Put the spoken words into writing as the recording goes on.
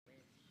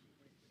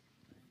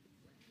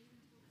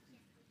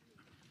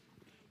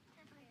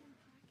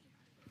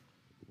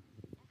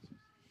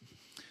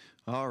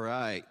All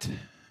right.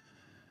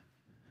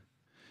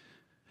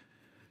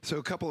 So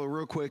a couple of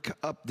real quick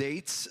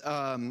updates.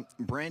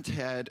 Brent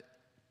had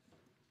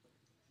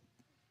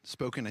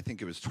spoken, I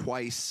think it was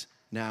twice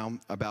now,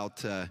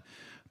 about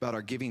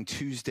our Giving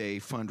Tuesday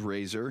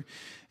fundraiser.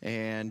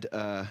 And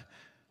I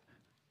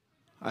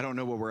don't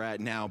know where we're at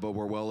now, but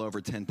we're well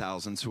over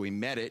 10,000, so we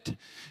met it.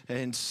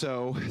 And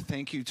so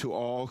thank you to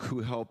all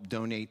who helped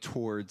donate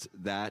towards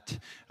that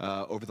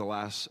over the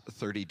last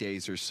 30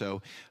 days or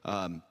so.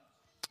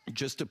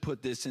 Just to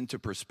put this into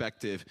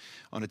perspective,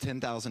 on a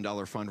 $10,000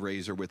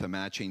 fundraiser with a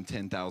matching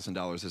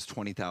 $10,000 is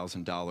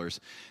 $20,000.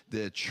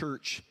 The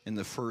church in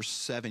the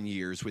first 7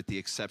 years, with the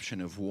exception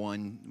of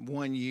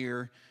one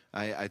year,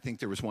 I think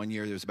there was 1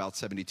 year, there was about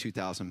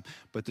 $72,000,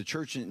 but the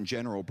church in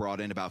general brought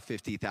in about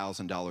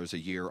 $50,000 a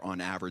year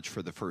on average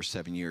for the first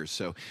 7 years.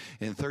 So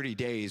in 30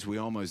 days, we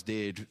almost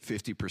did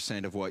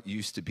 50% of what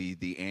used to be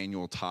the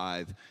annual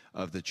tithe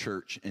of the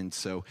church. And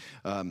so,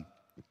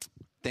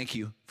 thank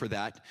you for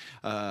that.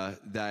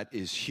 That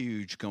is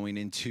huge going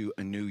into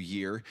a new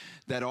year.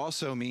 That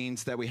also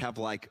means that we have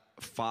like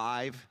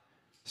 5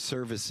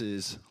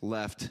 services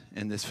left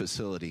in this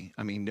facility.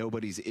 I mean,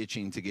 nobody's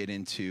itching to get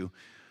into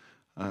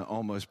an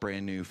almost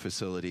brand new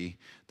facility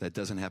that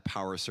doesn't have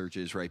power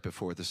surges right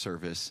before the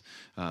service.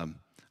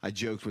 I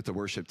joked with the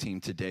worship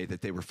team today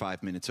that they were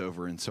 5 minutes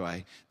over, and so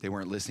they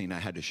weren't listening. I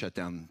had to shut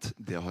down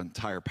the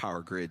entire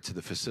power grid to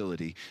the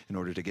facility in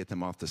order to get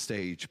them off the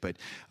stage. But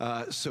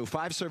so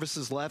 5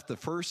 services left. The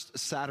first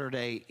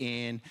Saturday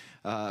in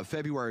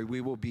February,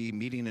 we will be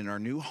meeting in our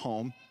new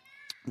home,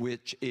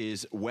 which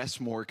is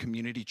Westmore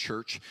Community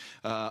Church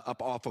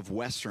up off of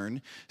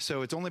Western.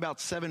 So it's only about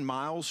 7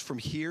 miles from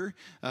here,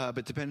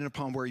 but depending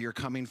upon where you're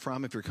coming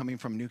from, if you're coming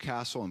from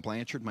Newcastle and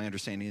Blanchard, my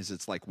understanding is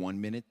it's like 1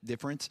 minute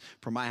difference.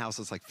 From my house,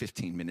 it's like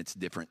 15 minutes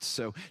difference.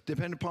 So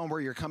depending upon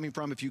where you're coming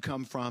from, if you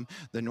come from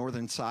the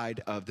northern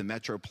side of the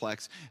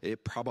Metroplex,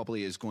 it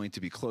probably is going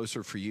to be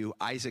closer for you.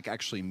 Isaac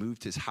actually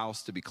moved his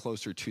house to be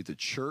closer to the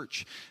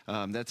church.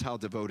 That's how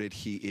devoted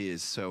he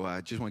is. So I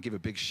just want to give a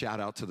big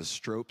shout out to the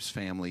Stropes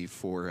family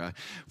for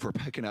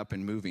picking up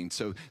and moving.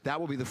 So that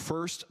will be the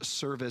first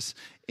service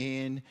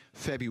in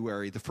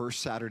February, the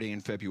first Saturday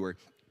in February.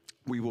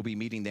 We will be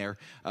meeting there.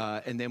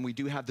 And then we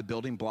do have the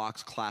building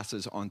blocks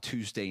classes on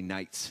Tuesday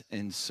nights.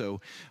 And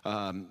so we're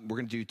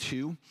going to do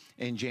 2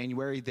 in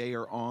January. They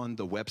are on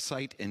the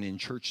website and in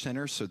Church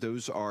Center. So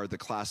those are the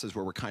classes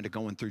where we're kind of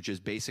going through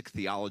just basic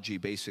theology,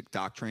 basic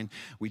doctrine.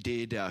 We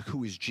did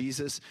Who is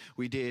Jesus?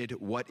 We did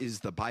What is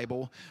the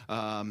Bible?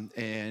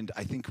 And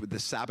I think the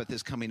Sabbath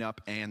is coming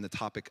up and the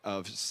topic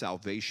of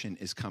salvation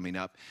is coming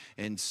up.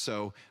 And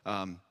so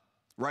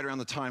right around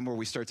the time where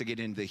we start to get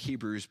into the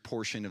Hebrews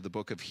portion of the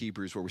book of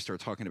Hebrews, where we start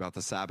talking about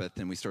the Sabbath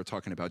and we start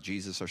talking about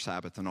Jesus, our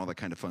Sabbath, and all that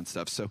kind of fun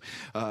stuff. So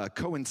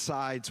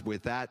coincides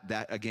with that.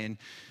 That, again,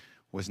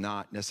 was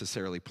not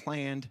necessarily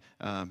planned.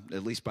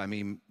 At least by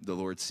me, the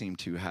Lord seemed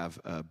to have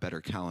a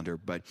better calendar.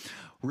 But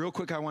real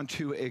quick, I want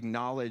to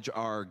acknowledge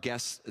our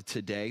guests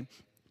today.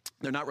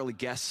 They're not really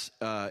guests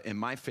in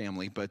my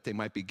family, but they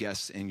might be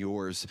guests in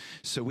yours.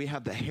 So we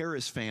have the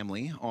Harris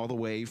family all the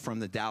way from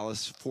the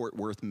Dallas-Fort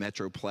Worth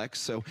Metroplex.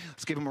 So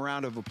let's give them a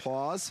round of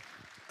applause.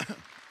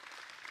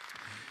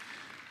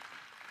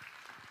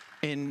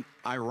 And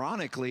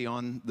ironically,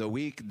 on the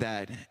week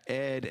that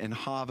Ed and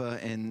Hava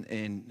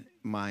and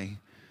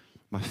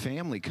my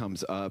family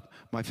comes up,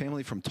 my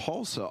family from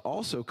Tulsa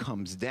also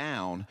comes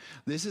down.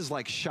 This is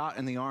like shot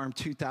in the arm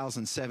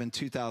 2007,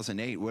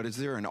 2008. What is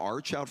there, an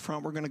arch out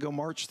front we're going to go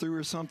march through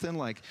or something?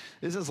 Like,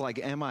 this is like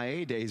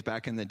MIA days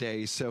back in the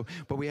day. So,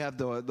 but we have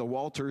the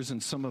Walters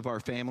and some of our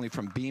family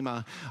from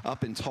Bema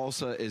up in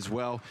Tulsa as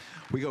well.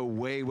 We go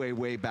way, way,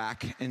 way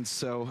back. And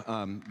so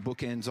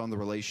bookends on the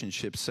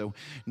relationship. So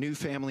new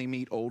family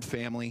meet old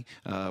family.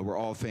 We're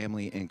all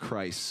family in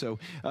Christ. So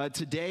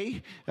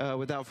today,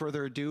 without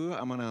further ado,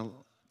 I'm going to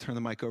turn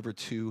the mic over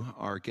to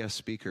our guest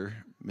speaker,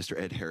 Mr.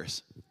 Ed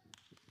Harris.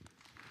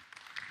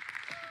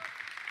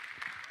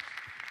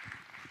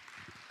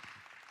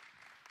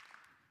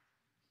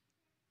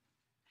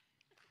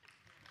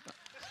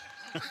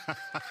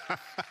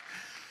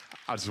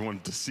 I just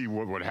wanted to see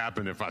what would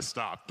happen if I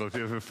stopped, if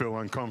it feel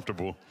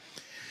uncomfortable.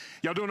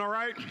 Y'all doing all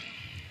right?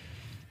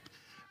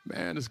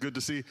 Man, it's good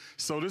to see.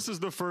 So this is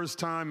the first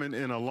time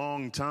in a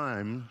long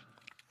time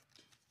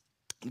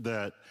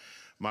that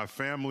my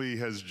family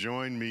has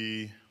joined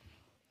me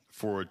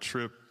for a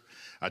trip.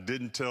 I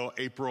didn't tell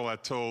April. I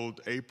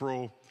told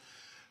April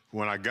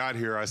when I got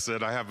here, I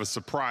said, I have a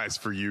surprise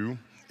for you.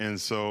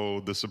 And so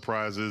the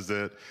surprise is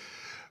that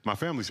my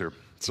family's here.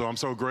 So I'm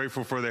so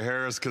grateful for the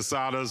Harris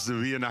Casadas to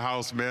be in the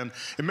house, man.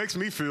 It makes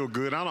me feel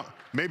good.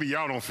 Maybe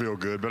y'all don't feel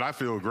good, but I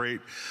feel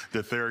great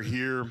that they're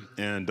here.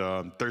 And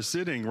they're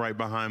sitting right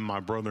behind my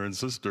brother and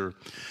sister.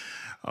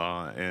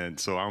 And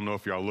so I don't know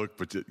if y'all look,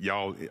 but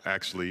y'all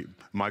actually,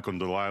 Michael and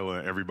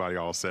Delilah, everybody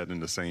all sat in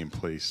the same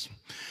place.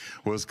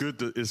 Well, it's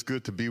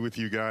good to be with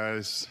you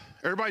guys.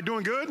 Everybody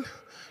doing good?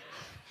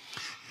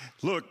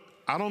 Look,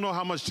 I don't know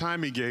how much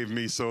time he gave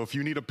me, so if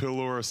you need a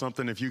pillow or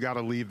something, if you got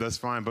to leave, that's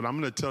fine. But I'm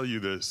going to tell you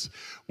this.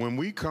 When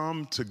we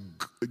come to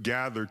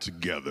gather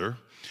together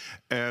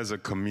as a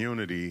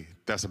community,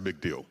 that's a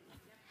big deal.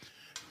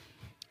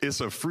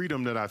 It's a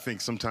freedom that I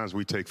think sometimes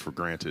we take for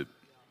granted.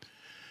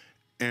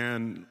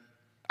 And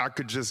I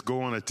could just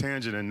go on a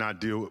tangent and not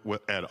deal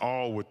at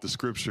all with the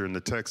scripture and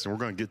the text, and we're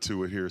going to get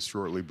to it here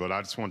shortly. But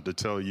I just wanted to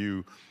tell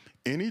you,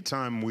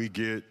 anytime we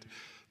get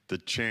the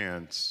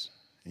chance,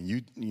 and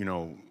you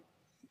know,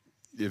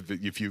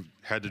 if you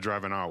had to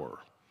drive an hour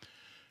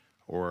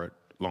or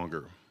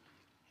longer,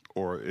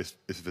 or if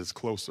it's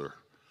closer,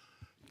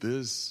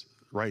 this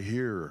right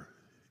here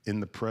in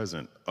the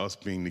present, us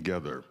being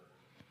together,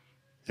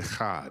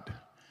 echad,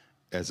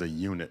 as a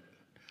unit,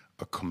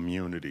 a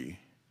community,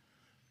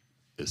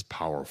 is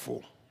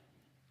powerful.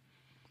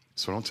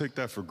 So don't take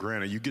that for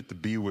granted. You get to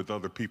be with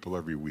other people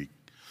every week.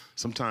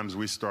 Sometimes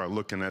we start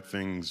looking at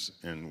things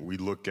and we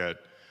look at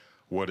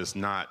what is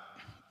not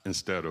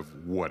instead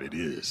of what it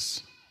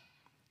is.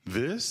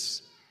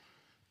 This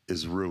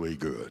is really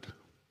good.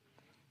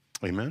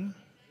 Amen?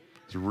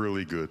 It's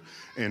really good.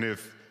 And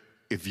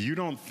if you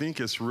don't think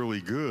it's really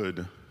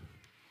good,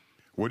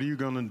 what are you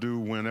going to do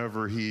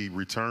whenever he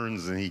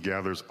returns and he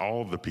gathers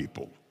all the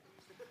people?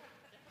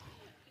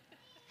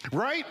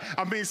 Right?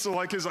 I mean, so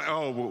like it's like,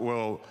 oh,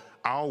 well,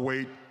 I'll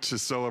wait to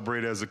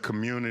celebrate as a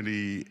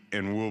community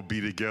and we'll be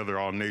together,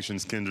 all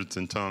nations, kindreds,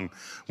 and tongue,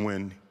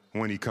 when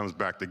he comes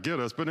back to get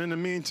us. But in the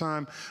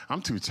meantime,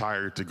 I'm too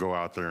tired to go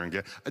out there and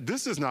get.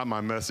 This is not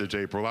my message,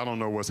 April. I don't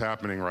know what's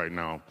happening right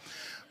now.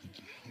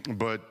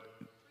 But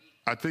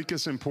I think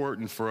it's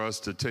important for us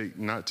to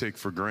not take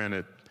for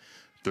granted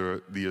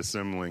the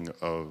assembling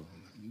of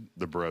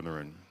the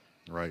brethren,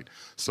 right?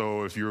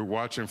 So if you're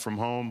watching from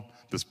home,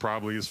 this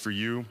probably is for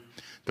you.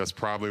 That's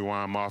probably why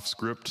I'm off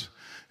script,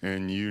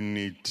 and you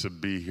need to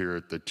be here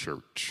at the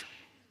church.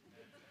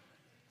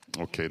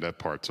 Okay, that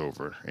part's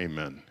over.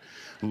 Amen.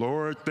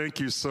 Lord, thank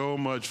you so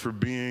much for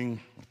being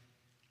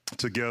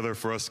together,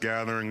 for us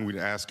gathering. We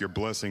ask your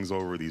blessings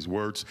over these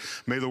words.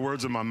 May the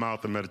words of my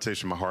mouth and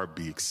meditation of my heart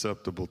be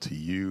acceptable to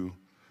you.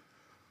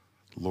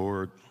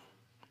 Lord,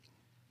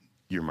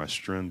 you're my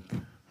strength,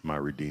 my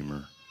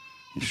redeemer.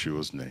 In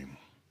Yeshua's name.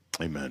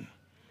 Amen.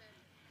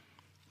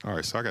 All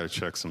right, so I got to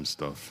check some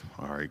stuff.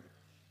 All right.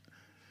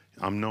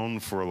 I'm known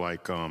for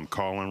like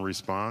call and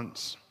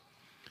response.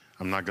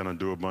 I'm not going to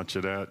do a bunch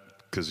of that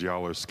because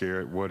y'all are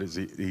scared. What is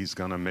he? He's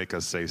going to make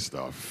us say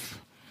stuff.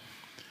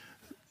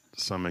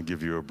 So I'm going to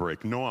give you a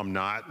break. No, I'm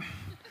not.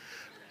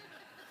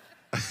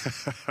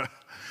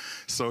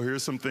 So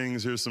here's some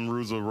things. Here's some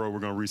rules of the road. We're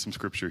going to read some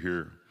scripture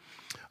here.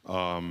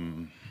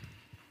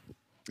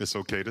 It's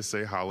okay to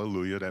say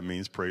hallelujah. That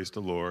means praise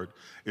the Lord.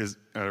 Are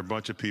there a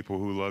bunch of people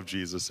who love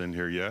Jesus in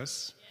here?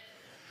 Yes?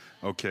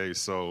 Okay,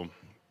 so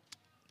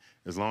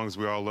as long as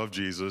we all love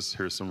Jesus,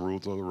 here's some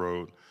rules of the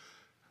road.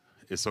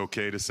 It's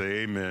okay to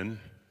say amen.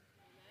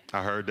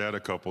 I heard that a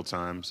couple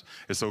times.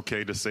 It's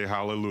okay to say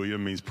hallelujah,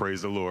 means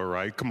praise the Lord,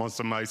 right? Come on,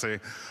 somebody say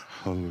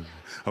hallelujah.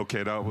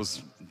 Okay, that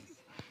wasn't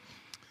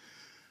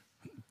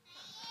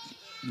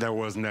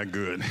that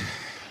good.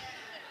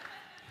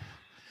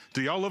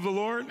 Do y'all love the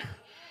Lord?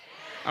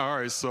 All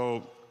right,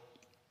 so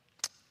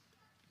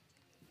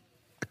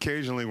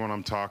occasionally when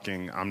I'm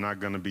talking, I'm not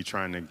going to be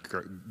trying to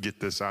get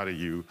this out of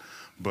you,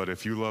 but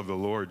if you love the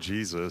Lord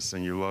Jesus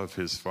and you love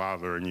his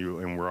Father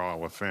and we're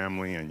all a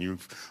family and you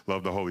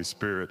love the Holy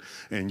Spirit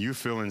and you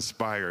feel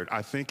inspired,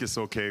 I think it's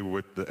okay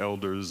with the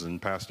elders and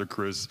Pastor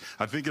Chris.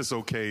 I think it's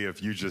okay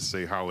if you just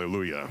say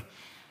hallelujah.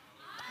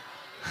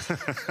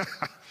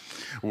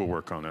 We'll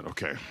work on it.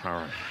 Okay. All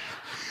right.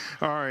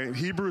 All right.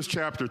 Hebrews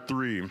chapter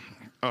 3.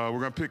 We're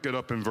going to pick it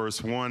up in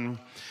verse 1.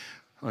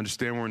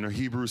 Understand we're in the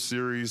Hebrew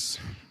series.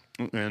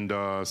 And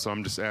so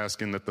I'm just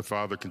asking that the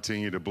Father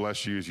continue to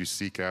bless you as you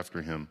seek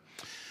after him.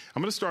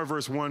 I'm going to start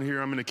verse 1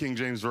 here. I'm in the King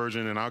James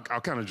Version, and I'll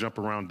kind of jump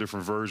around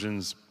different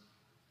versions.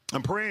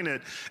 I'm praying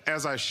that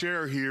as I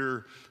share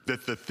here,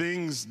 that the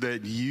things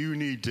that you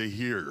need to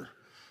hear,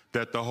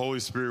 that the Holy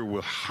Spirit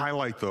will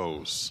highlight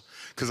those.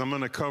 Because I'm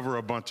going to cover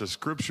a bunch of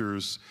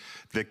scriptures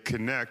that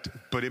connect,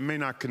 but it may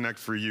not connect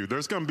for you.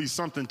 There's going to be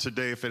something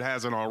today, if it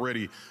hasn't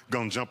already,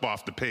 going to jump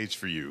off the page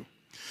for you.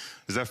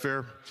 Is that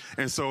fair?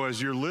 And so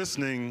as you're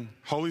listening,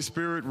 Holy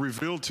Spirit,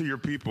 reveal to your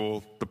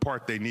people the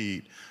part they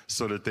need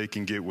so that they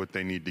can get what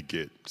they need to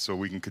get, so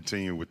we can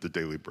continue with the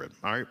daily bread.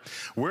 All right?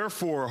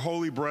 Wherefore,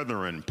 holy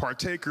brethren,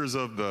 partakers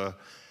of the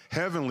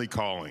heavenly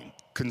calling,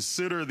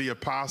 consider the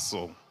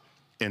apostle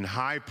and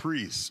high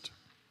priest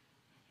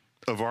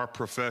of our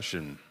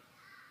profession,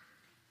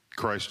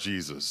 Christ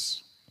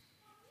Jesus,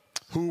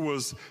 who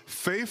was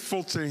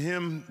faithful to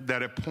him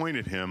that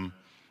appointed him,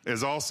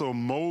 as also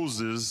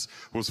Moses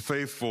was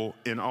faithful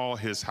in all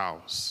his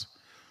house.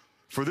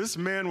 For this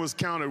man was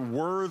counted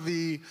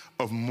worthy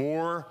of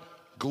more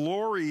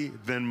glory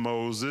than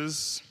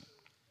Moses,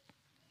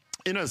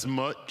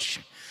 inasmuch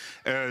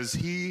as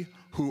he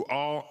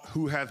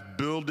who hath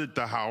builded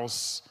the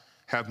house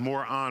hath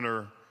more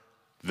honor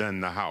than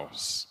the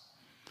house.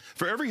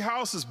 For every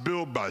house is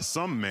built by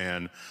some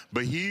man,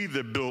 but he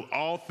that built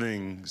all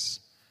things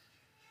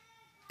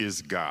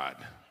is God.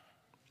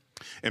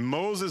 And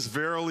Moses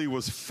verily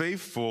was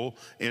faithful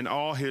in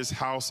all his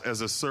house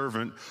as a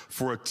servant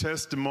for a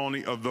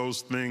testimony of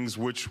those things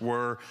which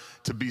were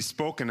to be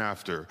spoken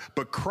after.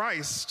 But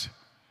Christ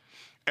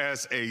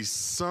as a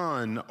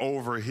son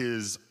over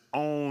his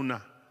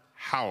own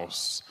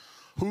house,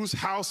 whose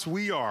house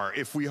we are,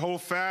 if we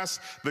hold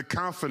fast the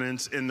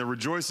confidence in the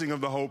rejoicing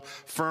of the hope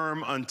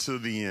firm unto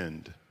the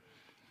end.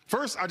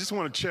 First, I just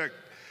want to check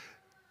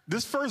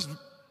this first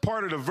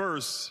part of the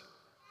verse.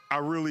 I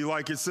really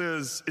like. It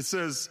says,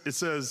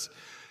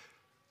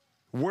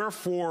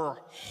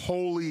 wherefore,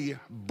 holy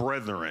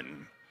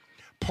brethren,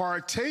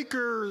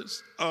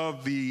 partakers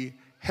of the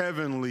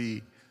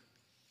heavenly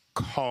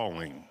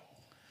calling.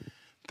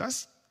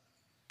 That's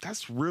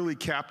really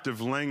captive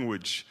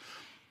language.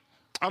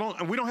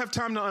 We don't have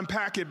time to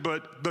unpack it,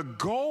 but the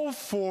goal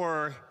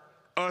for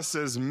us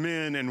as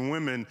men and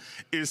women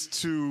is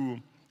to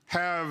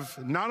have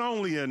not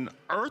only an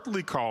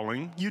earthly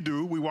calling,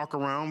 we walk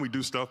around, we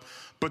do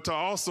stuff, but to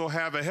also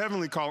have a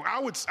heavenly calling. I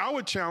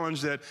would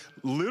challenge that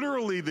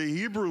literally the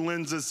Hebrew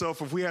lends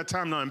itself, if we had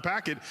time to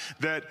unpack it,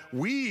 that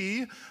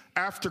we,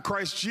 after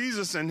Christ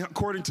Jesus and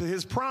according to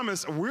his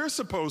promise, we're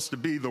supposed to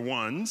be the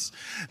ones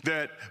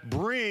that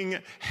bring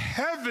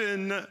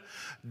heaven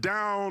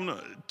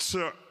down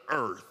to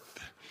earth.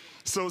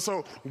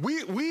 So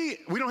we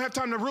don't have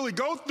time to really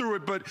go through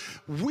it, but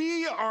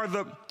we are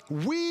the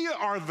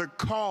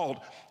called.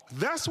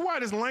 That's why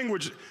this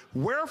language,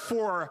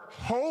 wherefore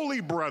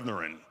holy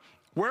brethren,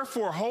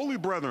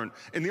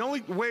 and the only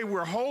way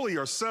we're holy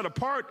or set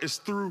apart is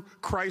through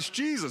Christ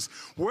Jesus.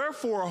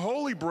 Wherefore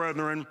holy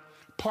brethren,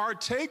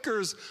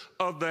 partakers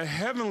of the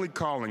heavenly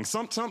calling.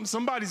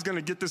 Somebody's going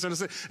to get this and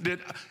say that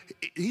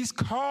he's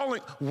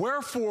calling,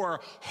 wherefore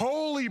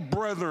holy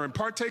brethren,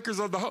 partakers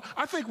of the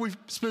I think we've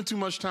spent too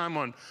much time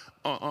on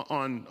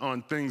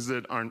things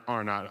that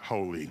are not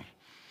holy.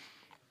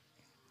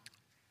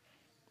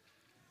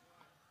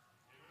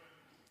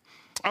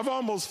 I've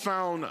almost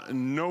found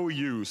no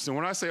use, and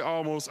when I say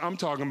almost, I'm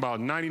talking about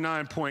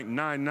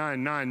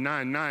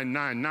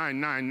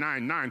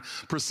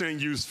 99.999999999%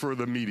 use for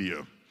the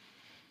media.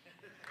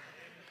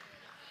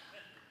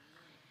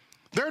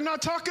 They're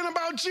not talking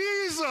about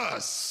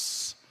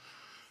Jesus.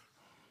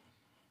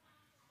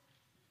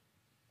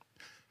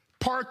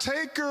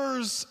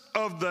 Partakers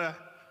of the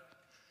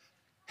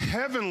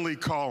heavenly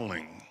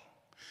calling.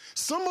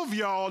 Some of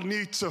y'all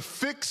need to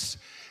fix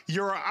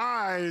your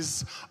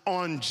eyes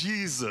on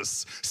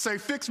Jesus. Say,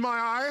 fix my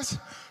eyes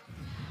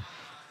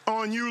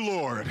on you,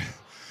 Lord.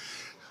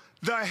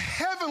 The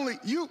heavenly,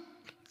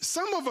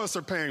 some of us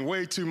are paying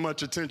way too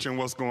much attention to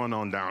what's going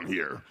on down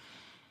here.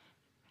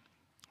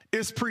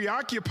 It's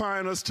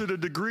preoccupying us to the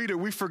degree that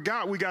we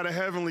forgot we got a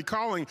heavenly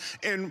calling,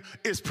 and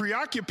it's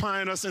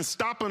preoccupying us and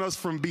stopping us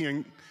from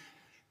being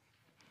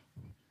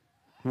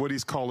what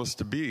he's called us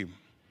to be.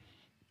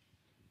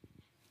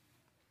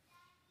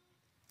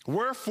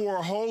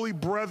 Wherefore, holy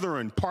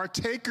brethren,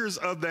 partakers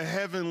of the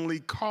heavenly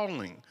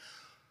calling,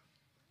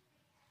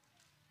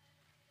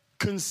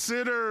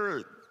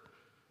 consider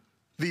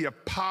the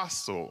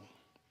apostle.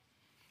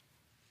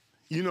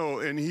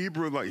 In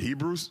Hebrew, like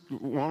Hebrews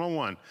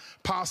 101,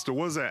 apostle,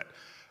 what's that?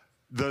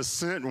 The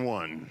sent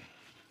one.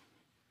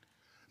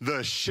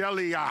 The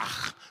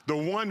sheliach, the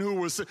one who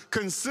was,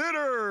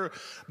 consider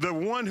the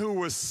one who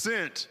was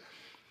sent,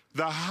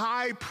 the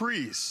high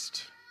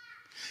priest.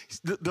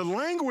 The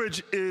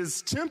language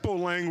is temple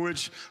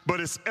language, but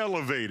it's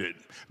elevated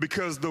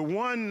because the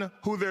one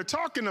who they're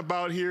talking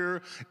about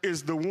here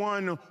is the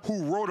one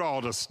who wrote all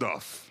the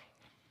stuff,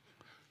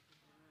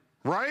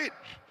 right?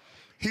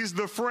 He's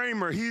the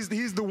framer. He's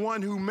the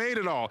one who made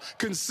it all.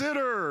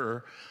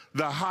 Consider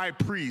the high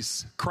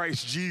priest,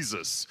 Christ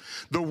Jesus,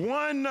 the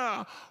one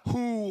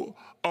who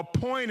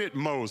appointed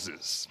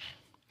Moses.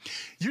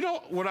 You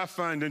know what I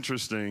find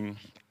interesting?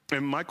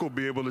 And Mike will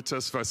be able to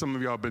testify. Some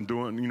of y'all have been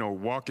doing,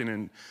 walking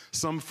in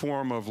some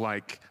form of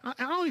I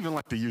don't even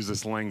like to use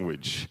this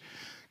language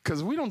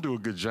because we don't do a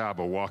good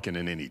job of walking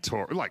in any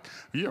Torah.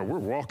 We're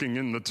walking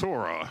in the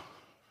Torah.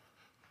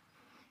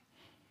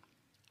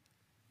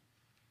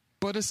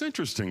 But it's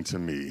interesting to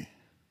me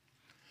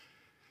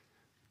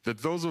that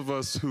those of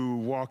us who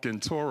walk in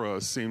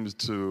Torah seems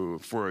to,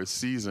 for a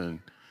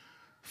season,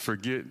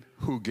 forget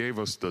who gave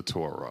us the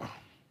Torah.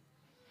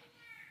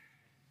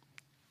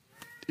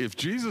 If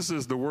Jesus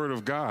is the Word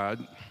of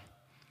God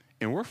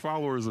and we're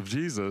followers of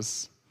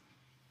Jesus,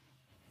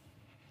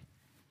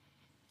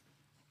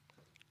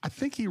 I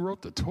think he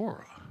wrote the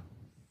Torah.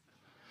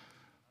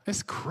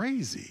 It's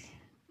crazy.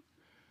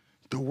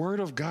 The Word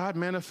of God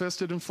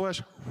manifested in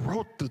flesh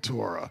wrote the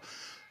Torah.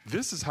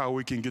 This is how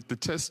we can get the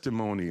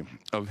testimony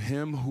of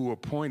him who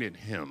appointed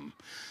him.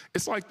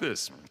 It's like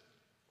this.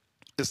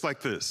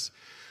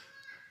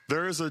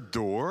 There is a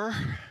door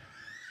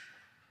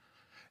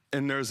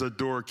and there's a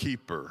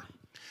doorkeeper.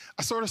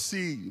 I sort of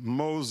see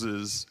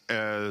Moses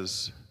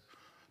as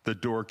the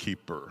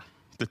doorkeeper,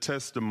 the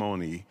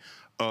testimony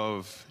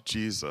of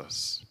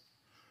Jesus.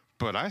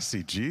 But I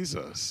see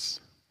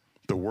Jesus,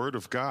 the Word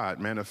of God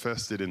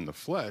manifested in the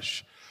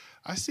flesh.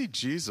 I see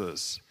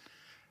Jesus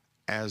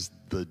as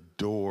the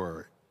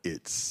door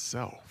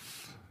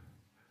itself.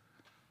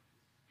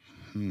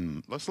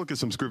 Let's look at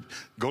some scripture.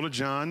 Go to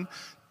John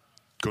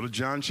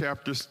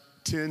chapter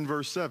 10,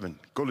 verse 7.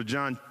 Go to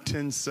John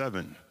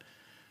 10:7.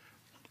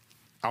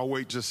 I'll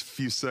wait just a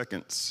few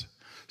seconds.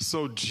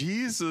 So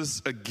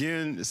Jesus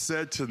again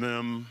said to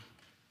them,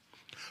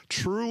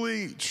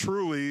 truly,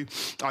 truly,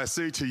 I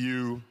say to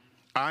you,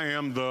 I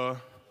am the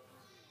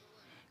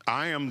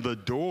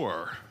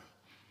door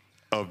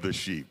of the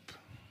sheep.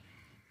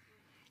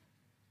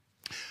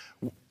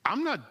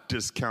 I'm not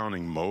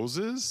discounting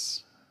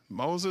Moses.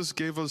 Moses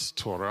gave us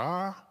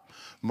Torah.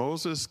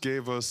 Moses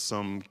gave us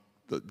some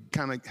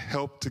kind of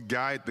help to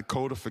guide the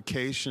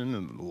codification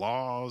and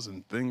laws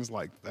and things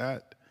like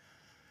that.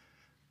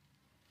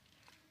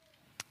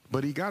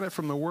 But he got it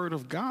from the Word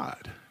of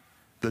God.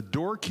 The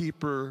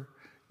doorkeeper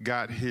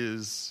got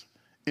his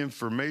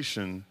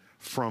information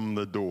from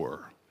the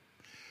door.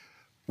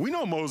 We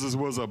know Moses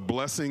was a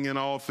blessing in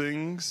all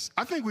things.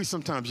 I think we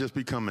sometimes just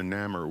become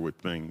enamored with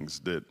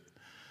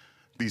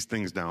these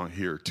things down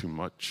here too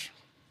much.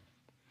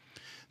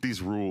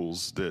 These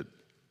rules that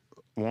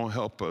won't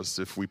help us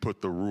if we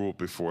put the rule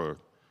before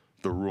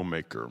the rule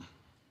maker.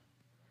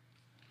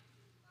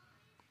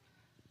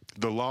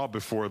 The law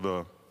before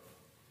the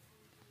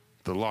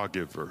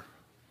lawgiver.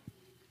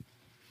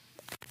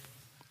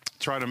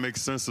 Try to make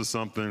sense of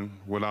something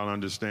without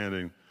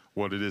understanding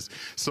what it is.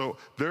 So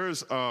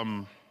there's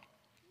an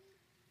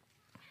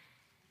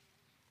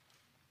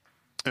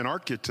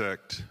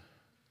architect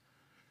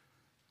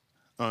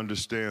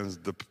understands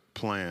the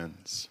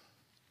plans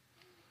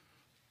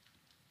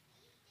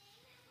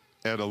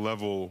at a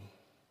level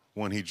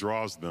when he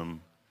draws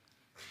them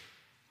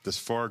that's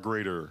far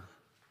greater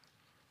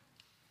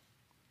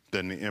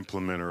than the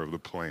implementer of the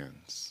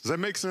plans. Does that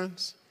make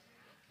sense?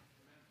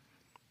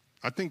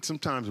 I think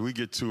sometimes we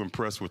get too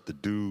impressed with the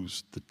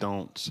do's, the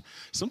don'ts.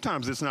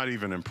 Sometimes it's not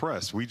even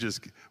impressed. We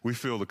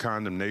feel the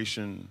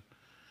condemnation.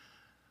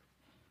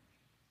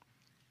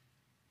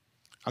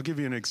 I'll give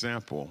you an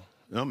example.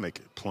 I'll make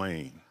it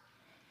plain.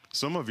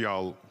 Some of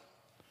y'all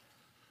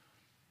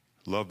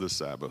love the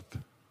Sabbath.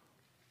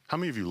 How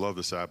many of you love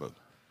the Sabbath?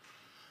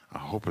 I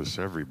hope it's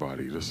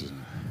everybody. That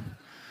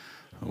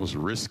was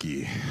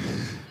risky.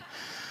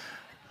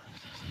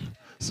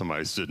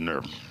 Somebody sitting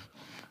there,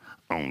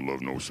 I don't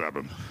love no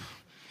Sabbath.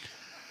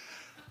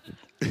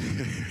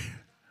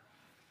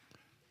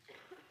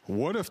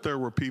 What if there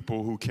were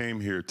people who came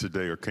here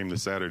today or came to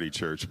Saturday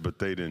church, but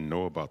they didn't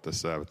know about the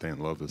Sabbath, they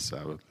didn't love the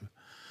Sabbath?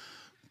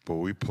 But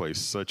we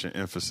placed such an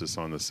emphasis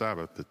on the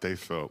Sabbath that they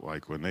felt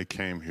like when they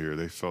came here,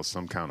 they felt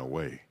some kind of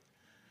way.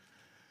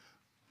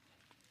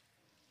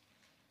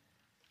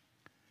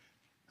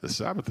 The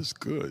Sabbath is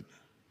good.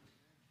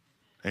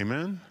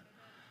 Amen?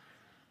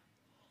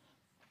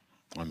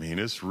 I mean,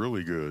 it's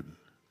really good.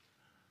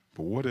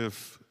 But what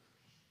if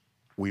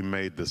we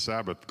made the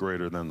Sabbath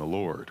greater than the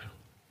Lord?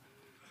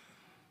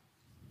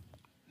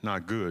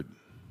 Not good.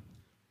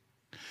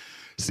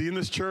 See, in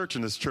this church,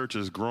 and this church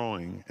is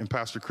growing, and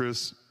Pastor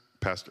Chris,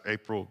 Pastor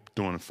April,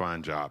 doing a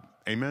fine job.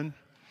 Amen?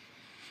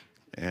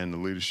 And the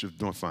leadership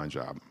doing a fine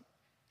job.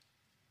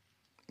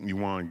 You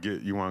want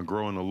to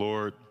grow in the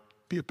Lord,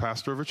 be a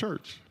pastor of a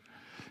church.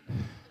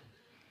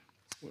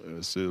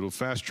 It'll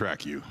fast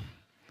track you.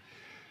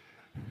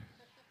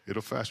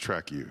 It'll fast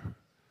track you.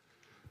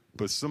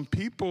 But some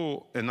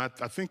people, and I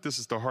think this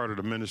is the heart of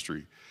the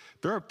ministry,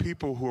 there are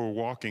people who are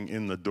walking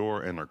in the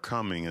door and are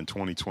coming in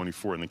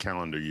 2024 in the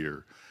calendar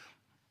year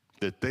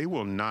that they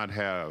will not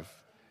have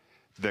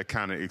that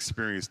kind of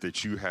experience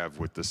that you have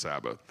with the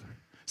Sabbath.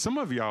 Some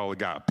of y'all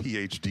got a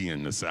PhD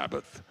in the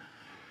Sabbath.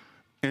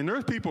 And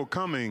there's people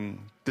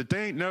coming that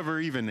they ain't never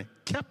even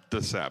kept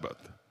the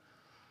Sabbath,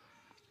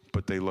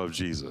 but they love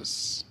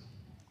Jesus.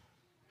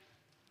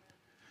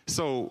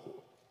 So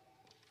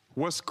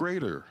what's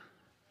greater?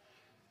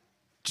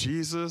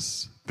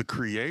 Jesus, the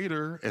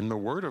Creator and the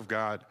Word of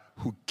God,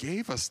 who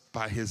gave us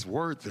by His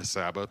Word the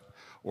Sabbath,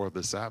 or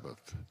the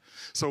Sabbath.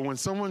 So when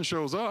someone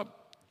shows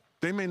up,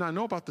 they may not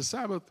know about the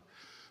Sabbath,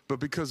 but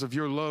because of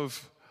your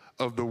love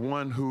of the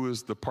one who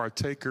is the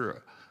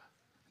partaker,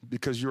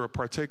 because you're a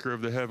partaker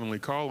of the heavenly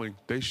calling,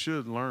 they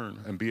should learn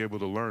and be able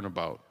to learn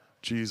about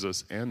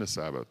Jesus and the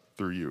Sabbath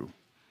through you.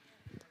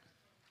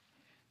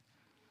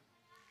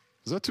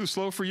 Is that too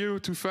slow for you?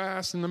 Too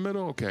fast in the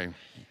middle? Okay.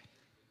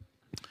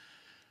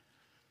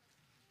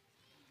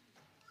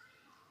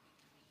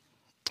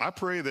 I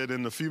pray that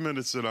in the few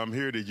minutes that I'm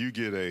here that you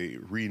get a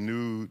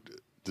renewed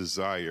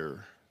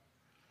desire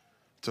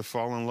to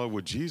fall in love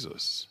with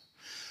Jesus.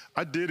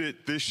 I did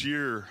it this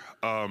year.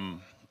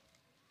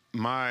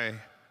 My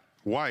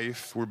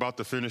wife, we're about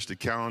to finish the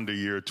calendar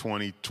year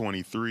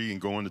 2023 and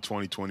go into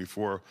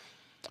 2024.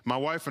 My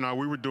wife and I,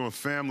 we were doing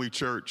family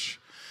church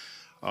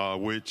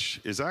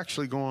which is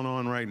actually going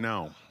on right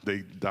now. They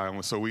die.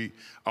 So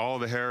all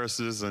the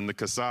Harrises and the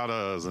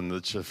Casadas and the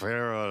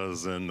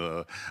Chaferas and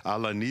the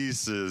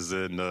Alanises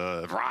and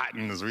the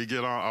Rottens,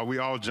 we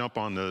all jump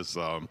on this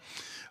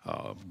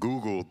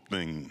Google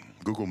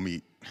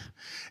Meet,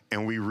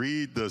 and we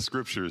read the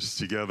scriptures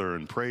together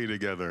and pray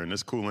together, and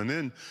it's cool. And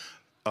then,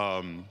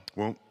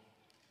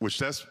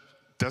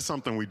 that's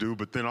something we do.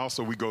 But then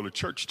also we go to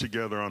church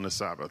together on the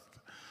Sabbath,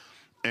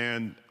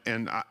 and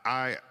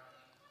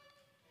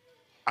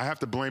I have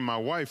to blame my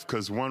wife,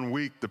 because one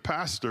week the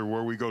pastor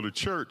where we go to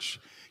church,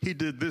 he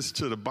did this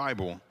to the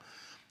Bible.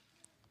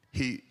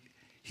 He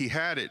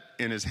had it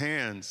in his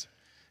hands,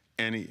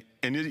 and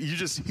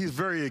he's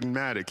very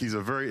enigmatic. He's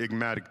a very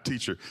enigmatic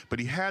teacher, but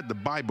he had the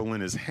Bible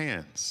in his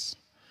hands,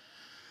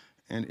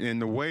 and in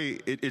the way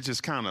it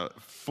just kind of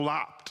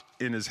flopped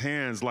in his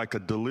hands like a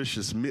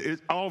delicious meal.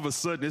 All of a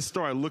sudden it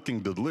started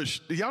looking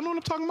delicious. Y'all know what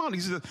I'm talking about?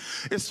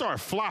 It started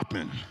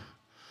flopping.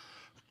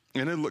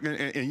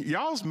 And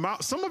y'all's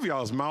mouth, some of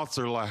y'all's mouths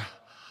are like,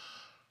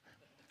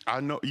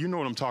 you know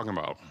what I'm talking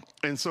about.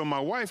 And so my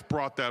wife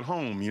brought that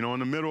home, in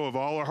the middle of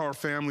all of our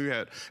family. We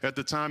had, at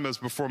the time, it was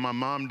before my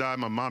mom died.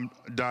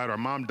 Our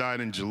mom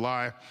died in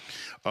July.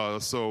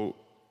 So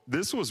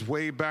this was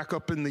way back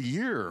up in the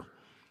year,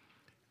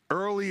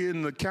 early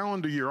in the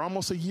calendar year,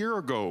 almost a year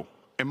ago.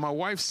 And my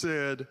wife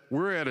said,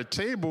 we're at a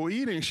table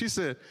eating. She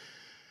said,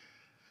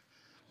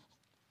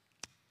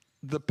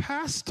 the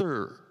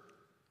pastor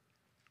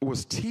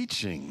was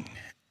teaching,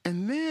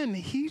 and then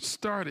he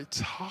started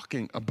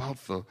talking about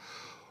the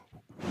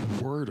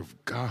Word of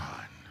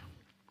God.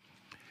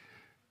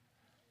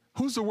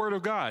 Who's the Word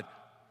of God?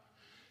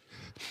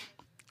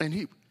 And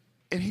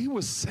he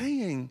was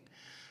saying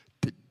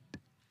that,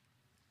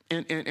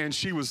 and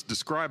she was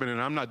describing it,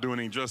 and I'm not doing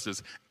any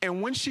justice.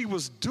 And when she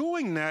was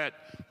doing that,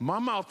 my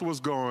mouth was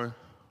going,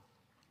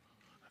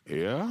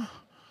 yeah,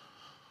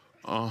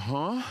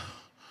 I'm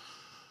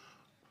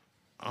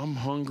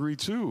hungry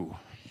too.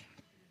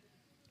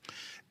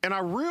 And I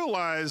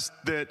realized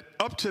that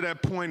up to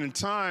that point in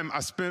time, I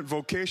spent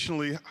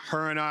vocationally,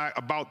 her and I,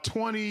 about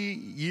 20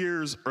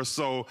 years or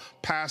so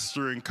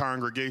pastoring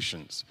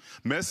congregations,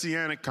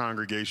 Messianic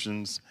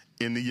congregations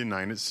in the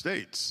United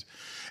States.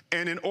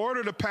 And in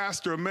order to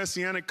pastor a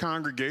Messianic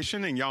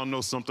congregation, and y'all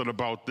know something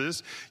about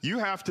this, you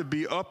have to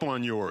be up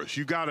on yours.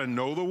 You got to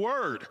know the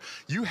Word.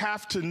 You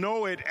have to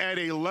know it at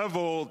a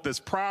level that's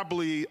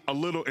probably a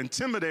little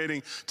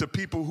intimidating to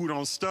people who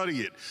don't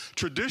study it.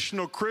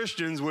 Traditional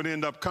Christians would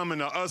end up coming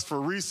to us for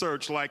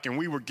research, and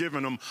we were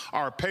giving them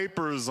our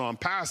papers on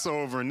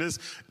Passover and this.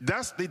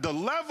 That's the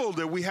level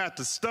that we had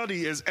to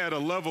study is at a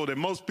level that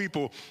most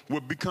people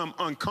would become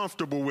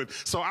uncomfortable with.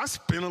 So I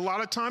spent a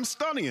lot of time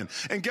studying.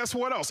 And guess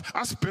what else?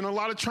 I spent a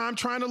lot of time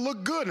trying to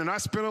look good, and I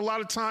spent a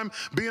lot of time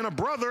being a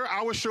brother.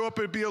 I would show up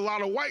and be a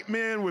lot of white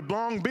men with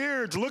long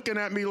beards looking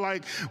at me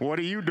like, what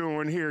are you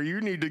doing here?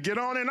 You need to get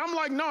on. And I'm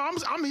like, no,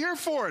 I'm here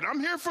for it. I'm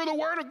here for the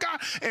Word of God.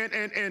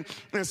 And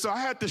so I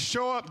had to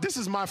show up. This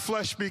is my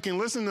flesh speaking.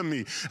 Listen to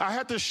me. I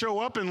had to show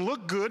up and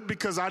look good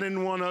because I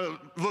didn't want to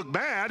look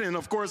bad. And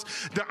of course,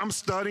 I'm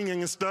studying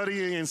and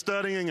studying and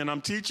studying, and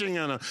I'm teaching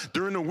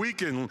during the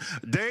week and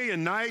day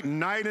and night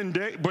and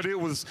day. But it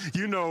was,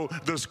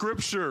 the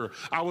scripture.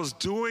 I was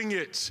doing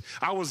it.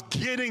 I was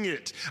getting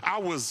it. I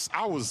was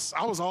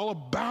all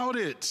about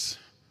it.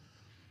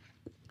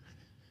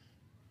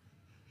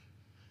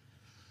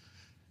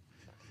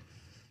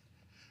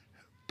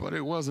 But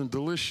it wasn't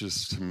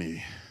delicious to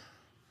me.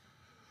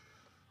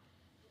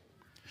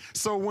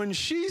 So when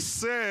she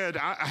said,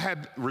 I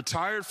had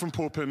retired from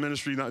pulpit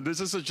ministry, now this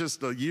is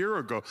just a year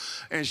ago,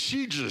 and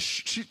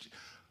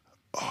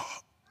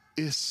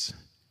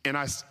and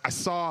I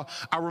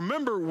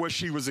remember what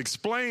she was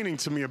explaining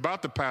to me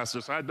about the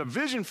pastor. So I had the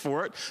vision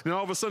for it. And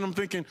all of a sudden I'm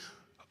thinking,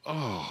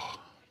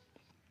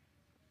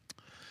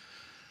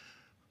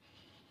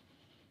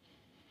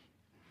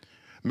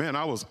 man,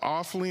 I was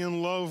awfully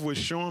in love with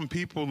showing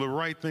people the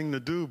right thing to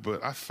do,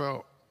 but I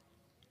felt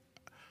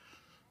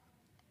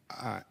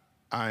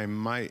I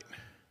might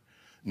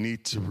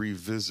need to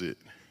revisit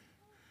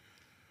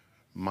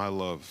my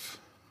love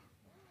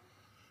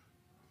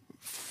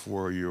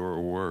for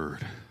your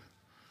word.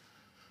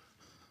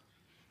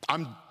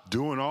 I'm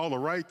doing all the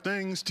right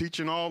things,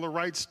 teaching all the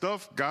right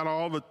stuff, got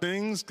all the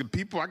things. The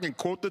people, I can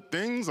quote the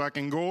things. I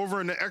can go over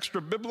in the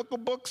extra biblical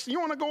books. You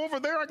want to go over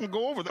there? I can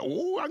go over there.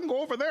 Oh, I can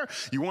go over there.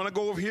 You want to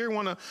go over here?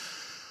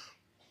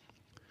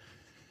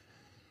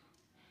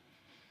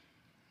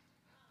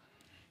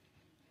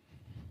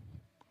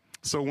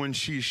 So when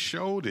she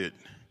showed it,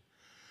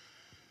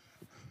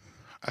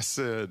 I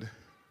said,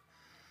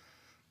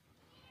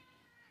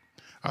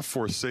 I've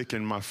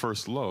forsaken my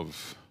first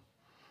love.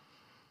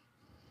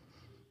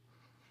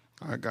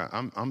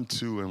 I'm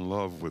too in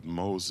love with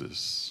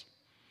Moses.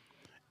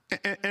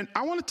 And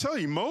I want to tell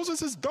you,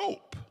 Moses is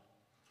dope.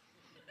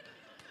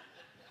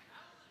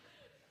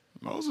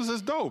 Moses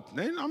is dope.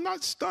 I'm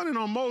not stunning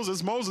on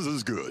Moses. Moses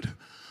is good.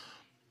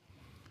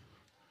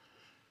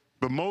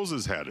 But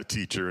Moses had a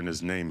teacher, and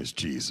his name is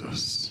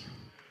Jesus.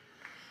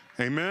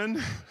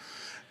 Amen?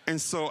 And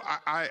so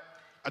I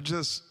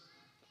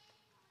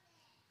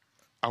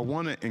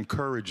want to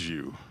encourage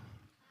you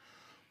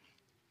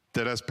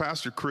that as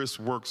Pastor Chris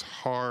works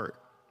hard,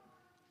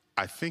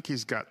 I think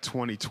he's got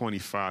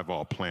 2025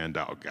 all planned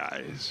out,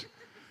 guys.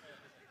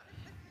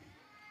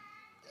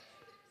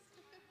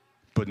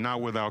 But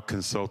not without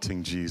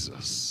consulting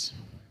Jesus.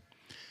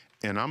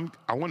 And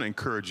I want to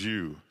encourage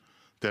you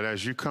that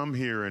as you come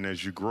here and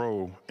as you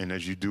grow and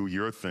as you do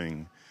your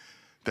thing,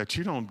 that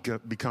you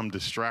don't become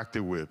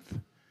distracted with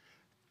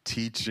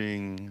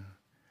teaching.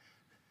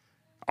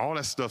 All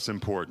that stuff's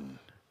important.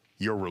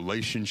 Your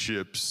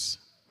relationships,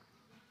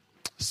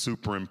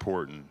 super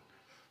important.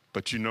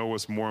 But you know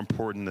what's more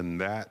important than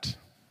that?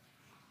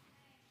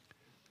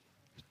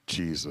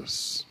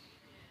 Jesus.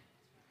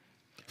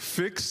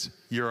 Fix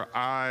your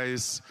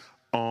eyes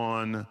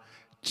on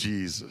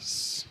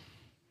Jesus.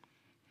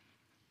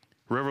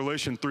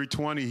 Revelation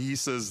 3:20, he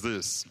says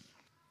this.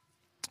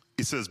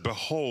 He says,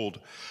 behold,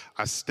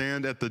 I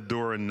stand at the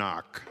door and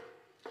knock.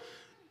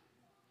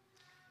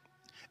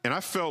 And I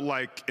felt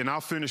like, and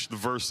I'll finish the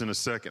verse in a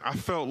second, I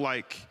felt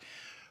like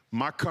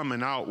my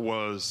coming out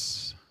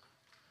was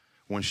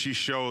when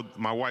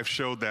my wife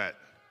showed that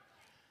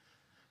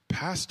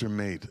Pastor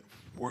made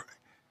work.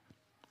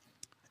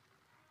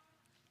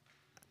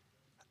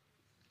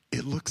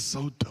 It looks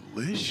so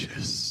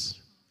delicious.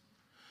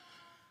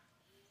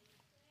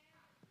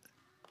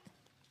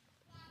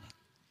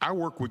 I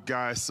work with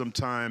guys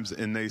sometimes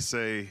and they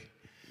say,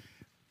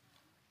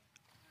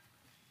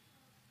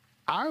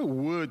 I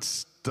would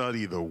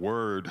study the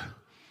word,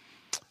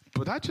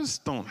 but I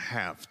just don't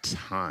have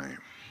time.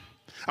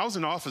 I was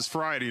in the office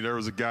Friday, there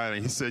was a guy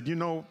and he said,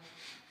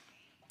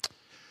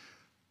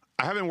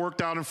 I haven't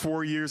worked out in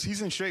 4 years.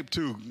 He's in shape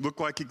too. Looked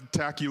like he could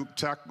tackle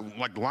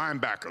like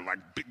linebacker, like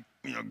big,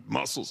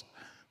 muscles.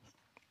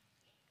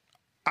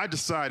 I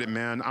decided,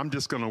 man, I'm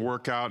just going to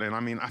work out. And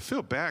I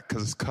feel bad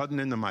because it's cutting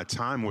into my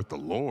time with the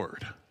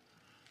Lord.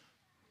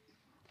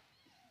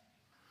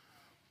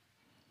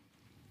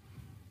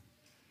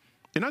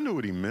 And I knew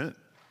what he meant.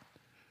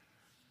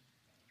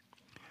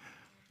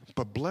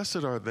 But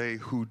blessed are they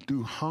who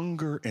do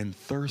hunger and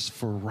thirst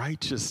for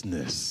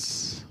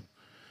righteousness.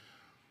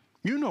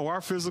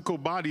 Our physical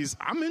bodies,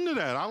 I'm into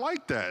that. I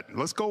like that.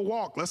 Let's go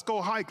walk. Let's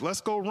go hike. Let's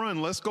go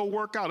run. Let's go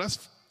work out.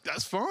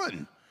 That's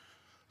fun.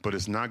 But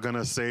it's not going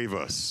to save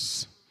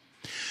us.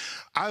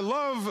 I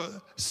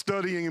love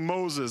studying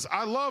Moses.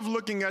 I love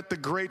looking at the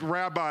great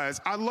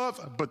rabbis.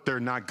 But they're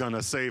not going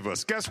to save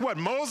us. Guess what?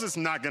 Moses is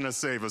not going to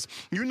save us.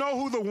 You know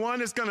who the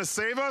one is going to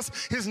save us?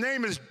 His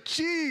name is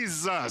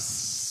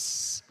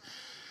Jesus.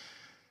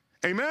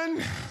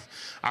 Amen?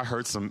 I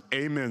heard some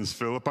amens,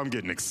 Philip. I'm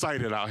getting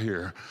excited out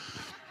here.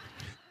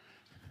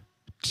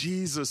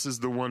 Jesus is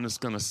the one that's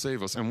going to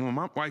save us. And when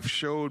my wife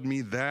showed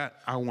me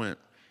that, I went,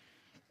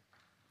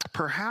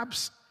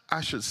 perhaps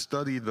I should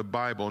study the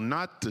Bible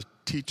not to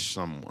teach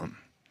someone.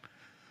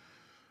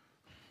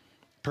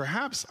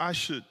 Perhaps I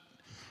should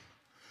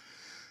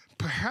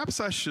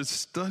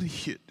study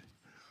it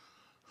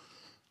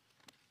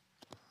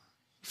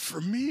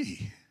for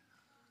me.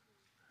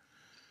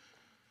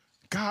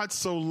 God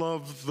so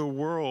loved the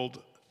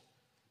world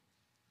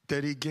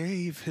that he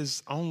gave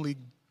his only,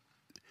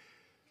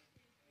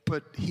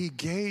 but he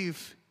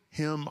gave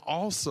him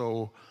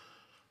also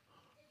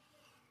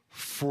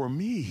for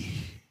me.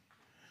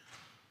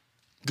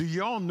 Do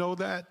y'all know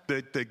that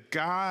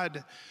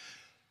God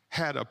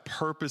had a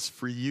purpose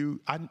for you?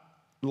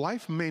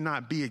 Life may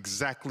not be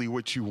exactly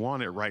what you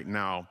want it right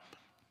now,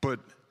 but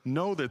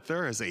know that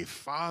there is a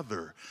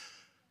Father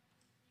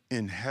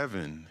in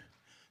heaven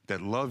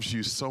that loves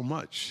you so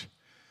much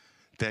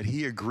that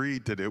he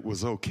agreed that it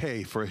was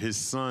okay for his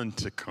son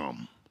to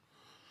come,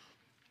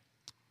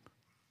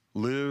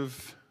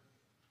 live,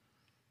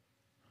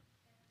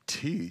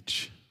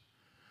 teach,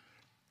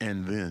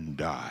 and then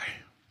die,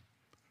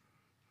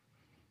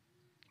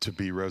 to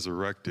be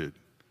resurrected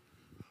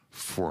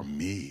for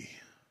me.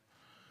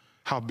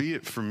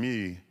 Howbeit for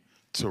me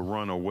to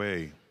run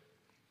away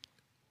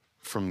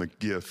from the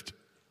gift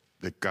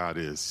that God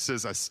is. He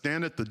says, I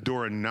stand at the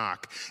door and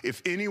knock.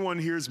 If anyone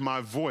hears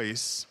my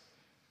voice,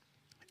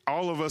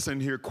 all of us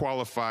in here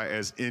qualify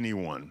as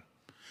anyone.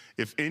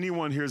 If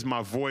anyone hears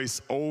my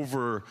voice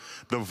over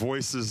the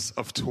voices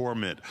of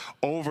torment,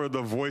 over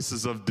the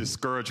voices of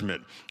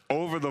discouragement,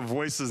 over the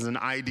voices and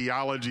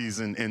ideologies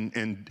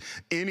and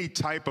any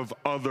type of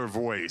other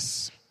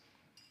voice,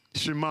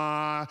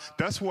 Shema,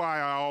 that's why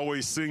I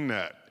always sing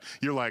that.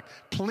 You're like,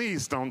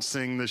 please don't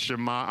sing the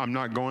Shema. I'm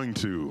not going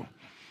to.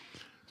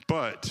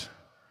 But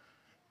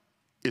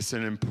it's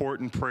an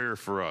important prayer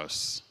for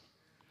us.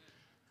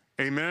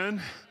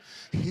 Amen?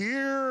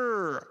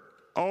 Hear,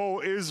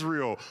 O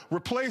Israel.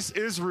 Replace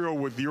Israel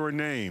with your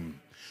name.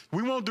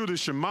 We won't do the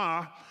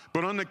Shema,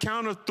 but on the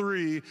count of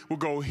three, we'll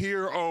go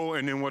hear, O,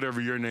 and then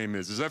whatever your name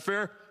is. Is that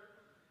fair?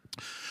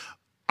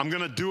 I'm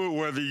going to do it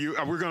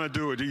we're going to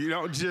do it.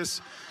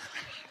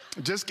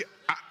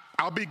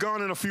 I'll be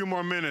gone in a few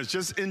more minutes.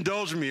 Just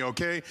indulge me,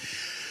 okay?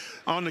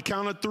 On the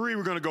count of three,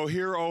 we're going to go,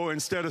 hear, O.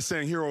 Instead of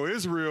saying, hear, O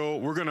Israel,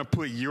 we're going to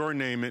put your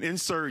name and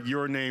insert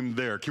your name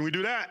there. Can we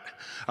do that?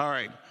 All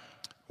right.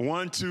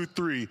 1, 2,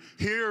 3.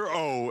 Hear,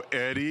 O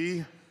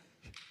Eddie.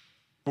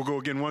 We'll go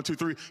again. 1, 2,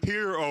 3.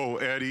 Hear, O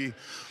Eddie.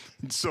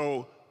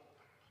 So,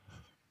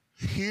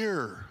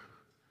 hear.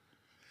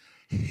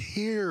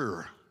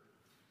 Hear.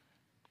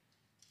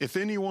 If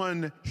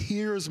anyone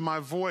hears my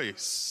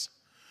voice,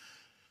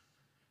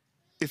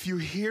 if you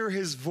hear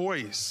his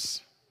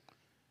voice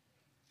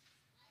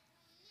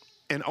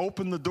and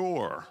open the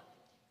door,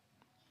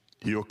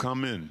 he'll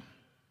come in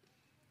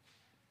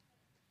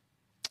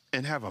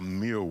and have a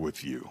meal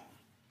with you.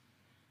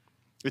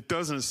 It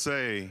doesn't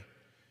say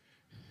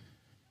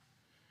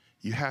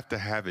you have to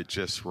have it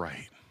just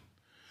right.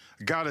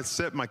 I got to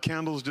set my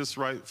candles just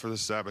right for the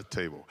Sabbath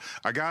table.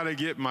 I got to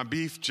get my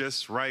beef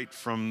just right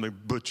from the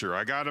butcher.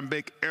 I got to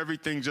make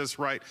everything just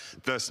right.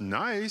 That's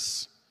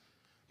nice.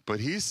 But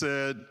he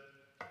said,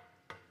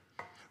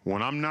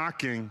 when I'm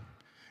knocking,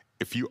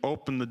 if you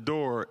open the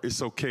door,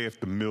 it's okay if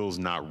the meal's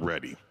not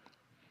ready.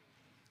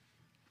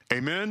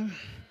 Amen?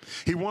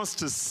 He wants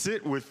to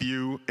sit with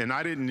you, and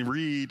I didn't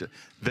read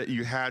that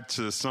you had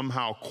to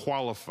somehow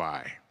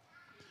qualify.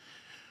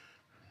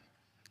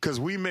 Because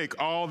we make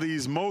all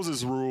these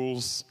Moses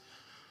rules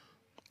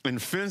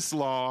and fence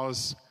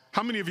laws.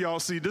 How many of y'all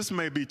see, this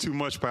may be too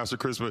much, Pastor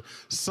Chris, but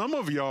some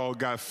of y'all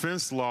got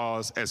fence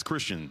laws as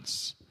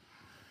Christians.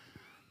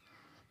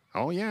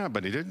 Oh, yeah,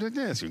 but he didn't do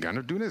this. You got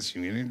to do this.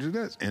 You need to do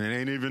this. And it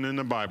ain't even in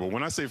the Bible.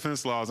 When I say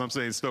fence laws, I'm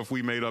saying stuff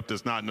we made up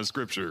that's not in the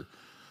scripture.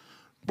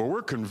 But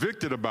we're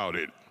convicted about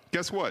it.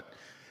 Guess what?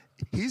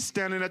 He's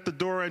standing at the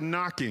door and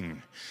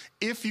knocking.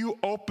 If you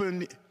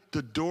open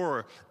the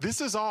door,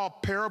 this is all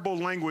parable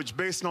language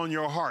based on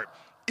your heart.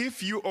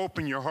 If you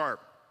open your heart,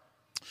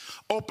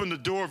 open the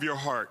door of your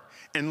heart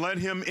and let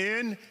him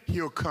in,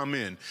 he'll come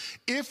in.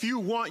 If you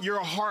want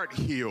your heart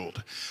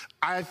healed,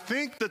 I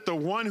think that the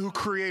one who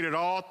created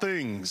all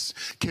things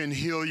can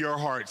heal your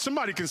heart.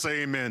 Somebody can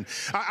say amen.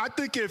 I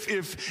think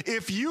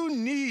if you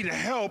need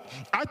help,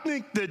 I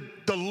think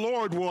that the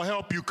Lord will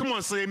help you. Come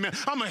on, say amen.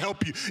 I'm going to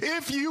help you.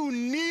 If you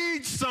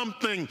need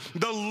something,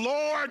 the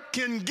Lord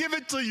can give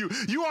it to you.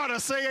 You ought to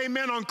say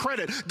amen on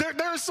credit. There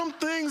are some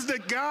things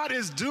that God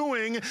is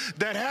doing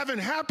that haven't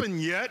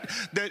happened yet,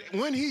 that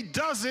when he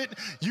does it,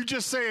 you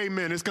just say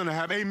amen. It's going to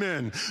have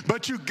amen.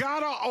 But you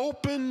got to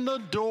open the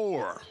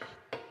door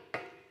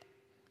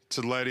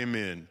to let him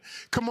in.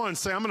 Come on,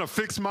 say, I'm going to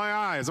fix my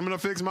eyes. I'm going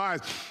to fix my eyes.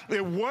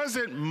 It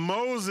wasn't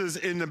Moses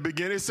in the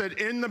beginning. It said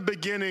in the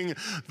beginning,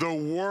 the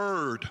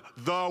Word.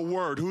 The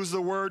Word. Who's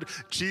the Word?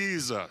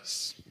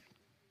 Jesus.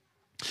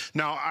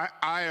 Now,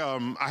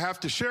 I have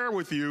to share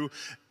with you,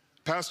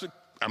 Pastor,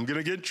 I'm going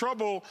to get in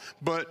trouble,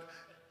 but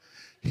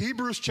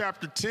Hebrews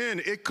chapter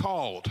 10, it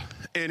called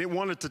and it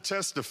wanted to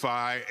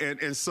testify.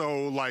 And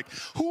so, like,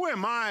 who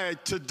am I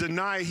to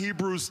deny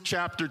Hebrews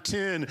chapter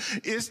 10?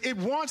 It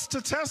wants to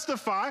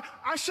testify.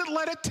 I should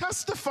let it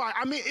testify.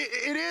 I mean,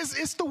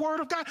 it's the word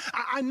of God.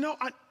 I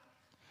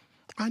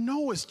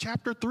know it's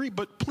chapter 3,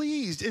 but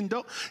please,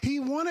 he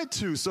wanted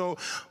to. So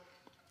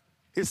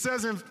it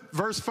says in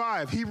verse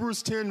 5,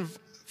 Hebrews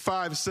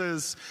 10:5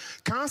 says,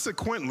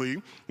 consequently,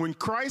 when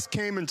Christ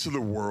came into the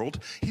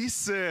world, he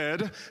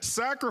said,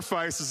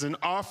 sacrifices and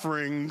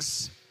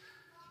offerings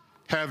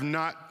have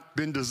not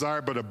been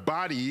desired, but a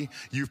body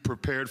you've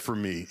prepared for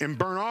me. In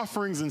burnt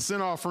offerings and sin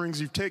offerings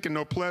you've taken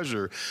no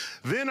pleasure.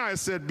 Then I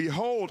said,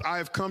 behold, I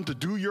have come to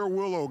do your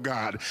will, O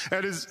God,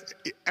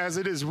 as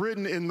it is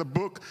written in the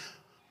book,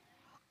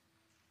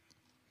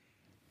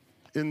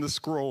 in the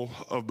scroll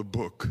of the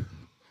book.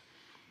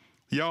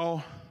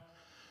 Y'all,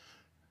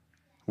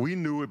 we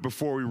knew it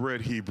before we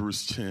read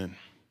Hebrews 10.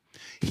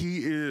 He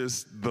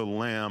is the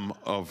Lamb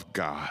of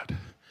God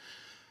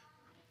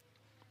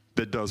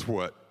that does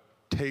what?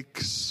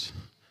 Takes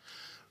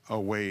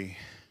away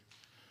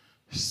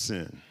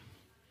sin.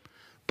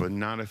 But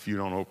not if you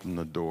don't open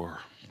the door.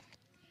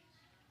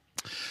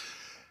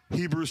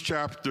 Hebrews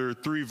chapter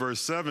 3 verse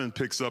 7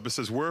 picks up. It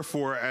says,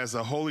 wherefore as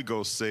the Holy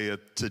Ghost saith,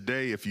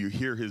 today if you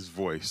hear his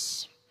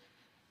voice.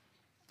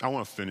 I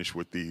want to finish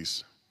with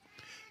these.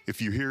 If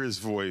you hear his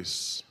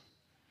voice,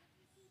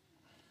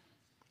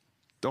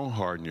 don't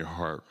harden your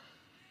heart.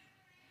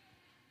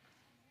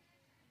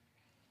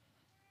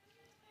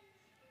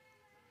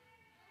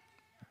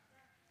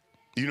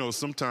 You know,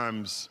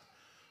 sometimes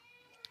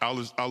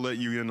I'll let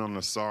you in on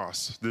the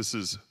sauce. This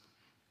is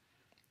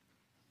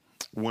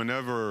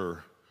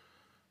whenever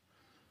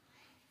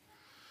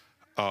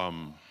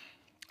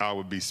I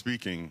would be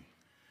speaking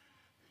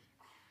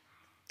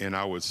and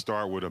I would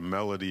start with a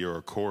melody or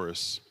a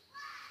chorus,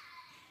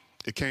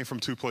 it came from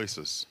two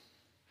places.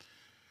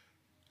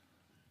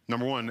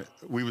 Number one,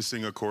 we would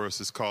sing a chorus.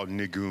 It's called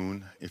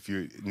Nigun.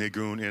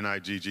 Nigun,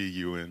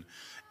 N-I-G-G-U-N.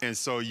 And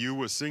so you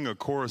would sing a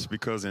chorus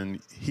because in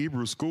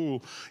Hebrew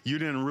school, you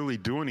didn't really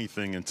do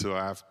anything until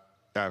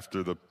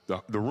after the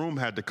room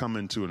had to come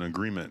into an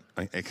agreement,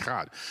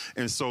 echad.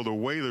 And so the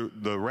way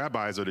the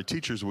rabbis or the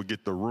teachers would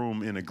get the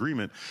room in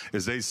agreement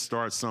is they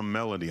start some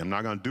melody. I'm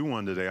not going to do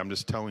one today. I'm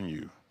just telling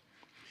you.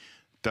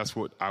 that's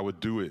what I would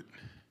do it.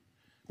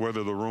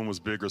 Whether the room was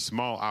big or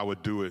small, I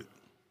would do it.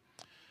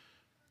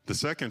 The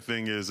second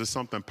thing is, there's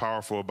something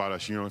powerful about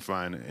us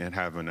unifying and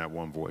having that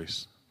one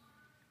voice.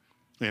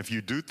 And if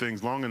you do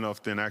things long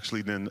enough, then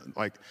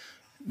like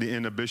the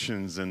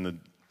inhibitions and the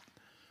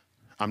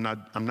I'm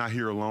not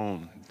here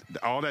alone.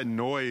 All that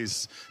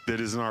noise that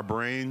is in our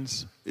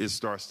brains, it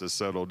starts to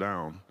settle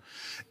down.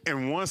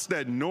 And once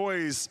that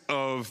noise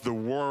of the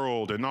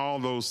world and all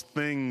those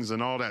things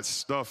and all that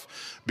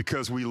stuff,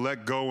 because we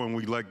let go and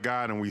we let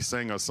God and we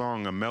sang a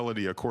song, a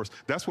melody, of course,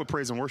 that's what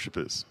praise and worship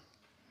is.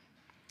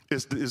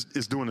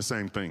 It's doing the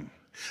same thing.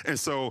 And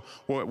so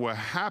what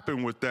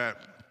happened with that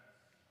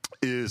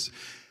is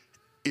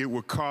it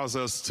would cause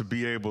us to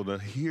be able to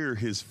hear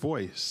his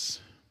voice.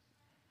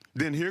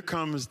 Then here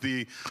comes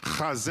the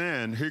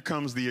chazan, here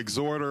comes the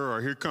exhorter,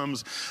 or here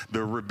comes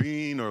the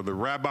rabbin or the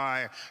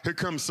rabbi. Here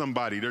comes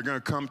somebody. They're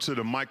going to come to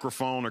the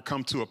microphone or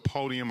come to a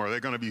podium, or they're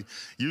going to be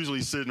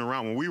usually sitting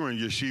around. When we were in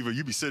yeshiva,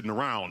 you'd be sitting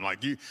around.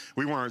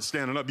 We weren't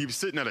standing up. You'd be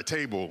sitting at a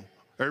table.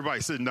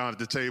 Everybody's sitting down at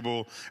the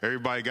table.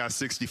 Everybody got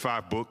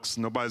 65 books.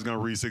 Nobody's going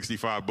to read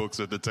 65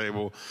 books at the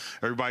table.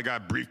 Everybody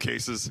got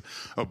briefcases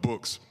of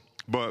books.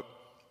 But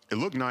it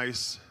looked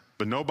nice.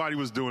 But nobody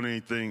was doing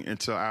anything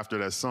until after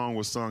that song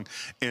was sung.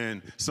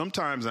 And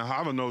sometimes, and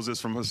Hava knows this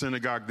from a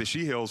synagogue that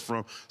she hails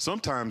from,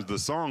 sometimes the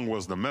song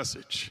was the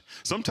message.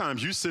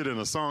 Sometimes you sit in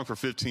a song for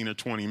 15 or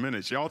 20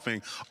 minutes. Y'all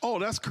think, oh,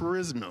 that's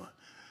charisma.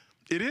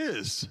 It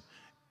is.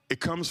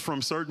 It comes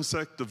from certain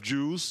sect of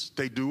Jews.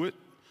 They do it.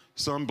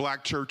 Some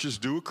black churches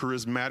do it.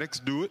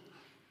 Charismatics do it,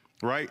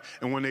 right?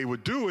 And when they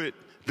would do it,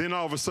 then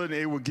all of a sudden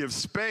it would give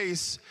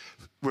space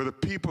where the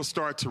people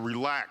start to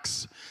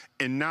relax.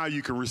 And now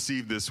you can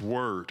receive this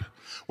word.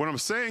 What I'm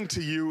saying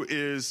to you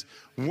is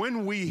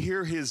when we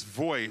hear his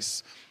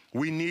voice,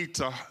 we need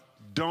to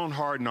don't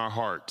harden our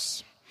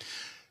hearts.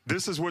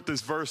 This is what this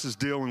verse is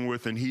dealing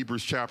with in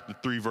Hebrews chapter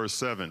 3, verse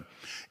 7.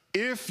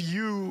 If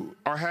you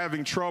are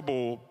having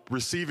trouble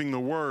receiving the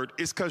word,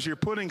 it's because you're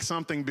putting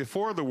something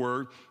before the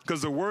word,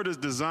 because the word is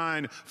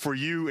designed for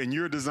you and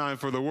you're designed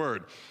for the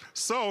word.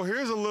 So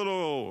here's a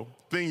little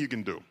thing you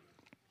can do.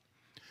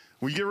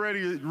 When you get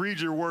ready to read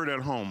your word at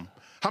home,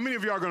 how many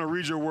of y'all are going to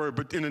read your word,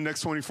 but in the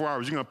next 24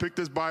 hours, you're going to pick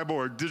this Bible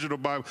or digital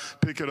Bible,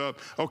 pick it up?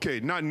 Okay,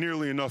 not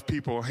nearly enough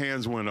people,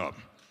 hands went up.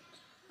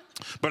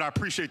 But I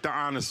appreciate the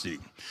honesty.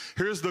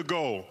 Here's the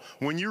goal.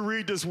 When you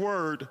read this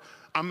word,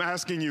 I'm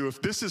asking you, if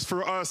this is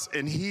for us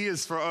and he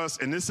is for us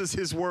and this is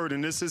his word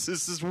and this is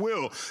his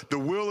will, the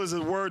will is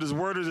his word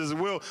is his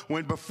will.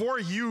 Before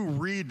you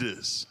read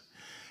this,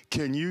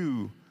 can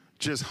you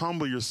just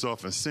humble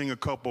yourself and sing a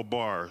couple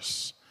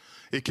bars?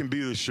 It can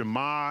be the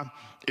Shema,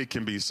 it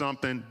can be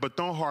something, but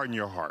don't harden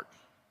your heart.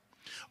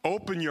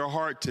 Open your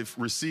heart to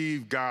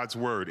receive God's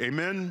word.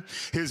 Amen?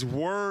 His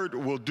word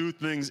will do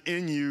things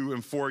in you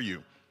and for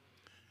you.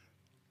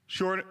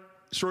 Short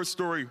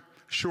story,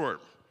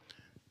 short.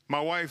 My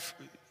wife,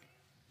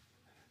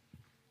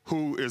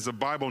 who is a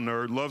Bible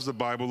nerd, loves the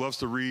Bible, loves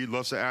to read,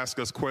 loves to ask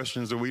us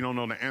questions that we don't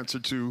know the answer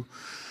to.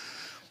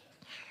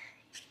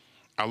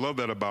 I love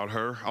that about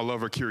her. I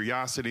love her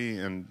curiosity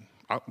and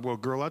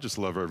girl, I just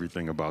love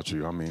everything about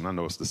you. I mean, I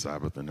know it's the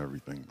Sabbath and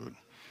everything, but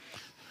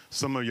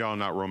some of y'all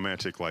not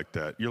romantic like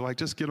that. You're like,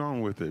 just get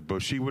on with it.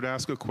 But she would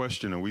ask a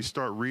question, and we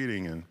start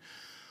reading. And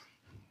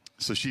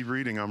so she's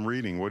reading, I'm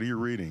reading. What are you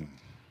reading?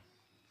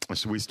 And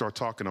so we start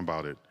talking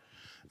about it.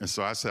 And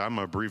so I said, I'm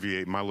going to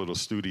abbreviate my little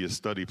studious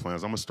study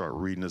plans. I'm going to start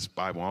reading this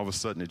Bible. All of a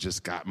sudden, it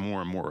just got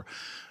more and more.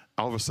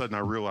 All of a sudden, I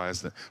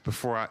realized that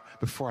before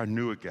I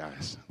knew it,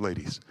 guys,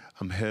 ladies,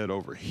 I'm head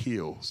over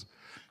heels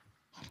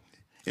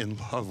in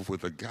love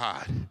with a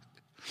God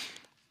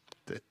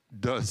that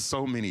does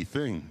so many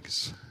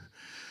things.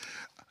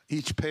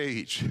 Each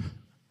page,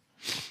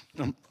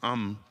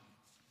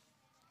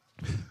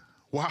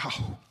 wow,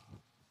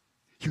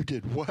 you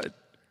did what?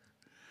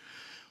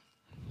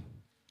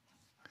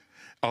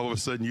 All of a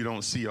sudden, you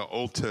don't see an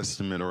Old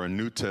Testament or a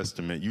New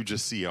Testament. You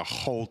just see a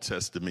whole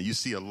testament. You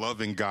see a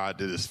loving God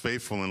that is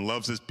faithful and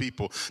loves his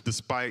people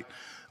despite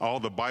all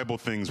the Bible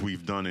things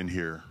we've done in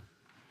here.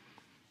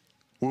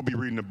 We'll be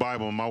reading the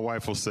Bible, and my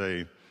wife will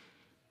say,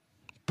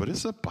 but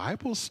it's a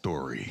Bible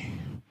story.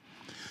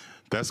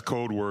 That's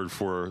code word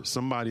for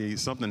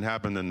something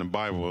happened in the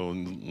Bible, a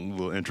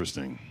little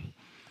interesting.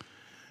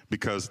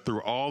 Because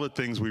through all the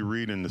things we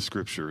read in the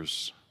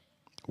scriptures,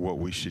 what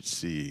we should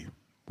see,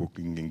 what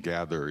we can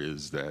gather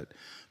is that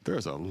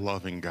there's a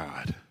loving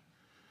God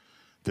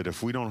that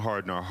if we don't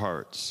harden our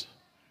hearts,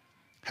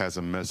 has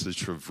a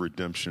message of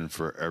redemption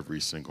for every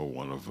single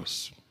one of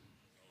us.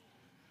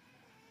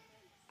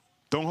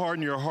 Don't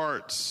harden your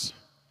hearts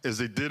as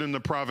they did in the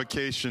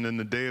provocation in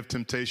the day of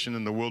temptation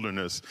in the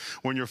wilderness.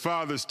 When your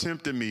fathers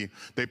tempted me,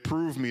 they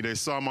proved me, they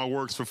saw my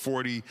works for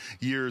 40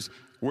 years.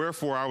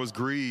 Wherefore I was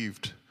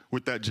grieved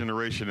with that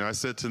generation. And I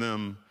said to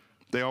them,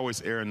 they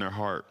always err in their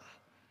heart.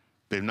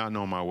 They've not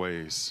known my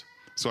ways.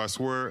 So I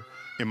swear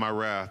in my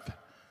wrath,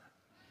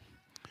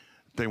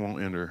 they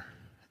won't enter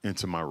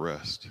into my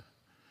rest.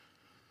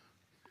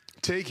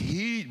 Take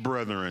heed,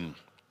 brethren,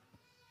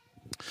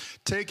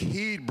 Take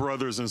heed,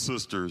 brothers and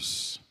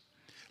sisters,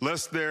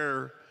 lest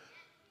there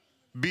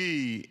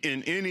be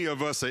in any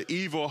of us an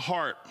evil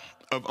heart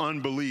of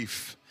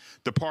unbelief,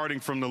 departing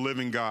from the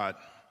living God.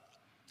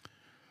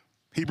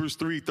 Hebrews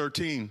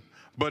 3:13,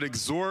 but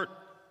exhort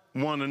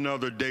one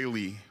another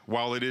daily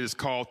while it is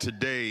called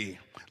today,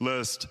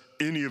 lest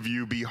any of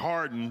you be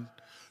hardened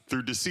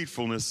through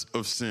deceitfulness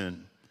of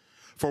sin.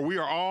 For we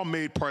are all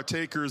made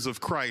partakers of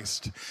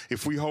Christ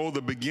if we hold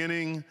the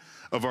beginning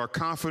of our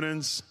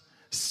confidence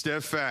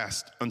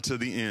steadfast unto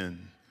the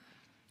end.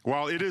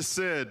 While it is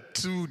said,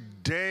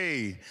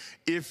 today,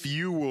 if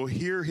you will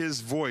hear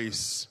his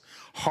voice,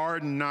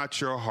 harden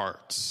not your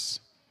hearts.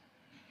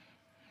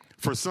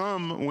 For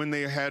some, when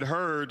they had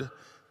heard,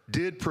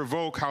 did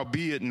provoke,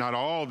 howbeit not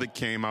all that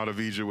came out of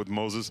Egypt with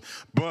Moses,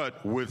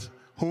 but with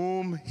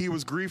whom he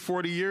was grieved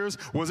 40 years?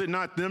 Was it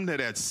not them that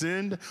had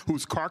sinned,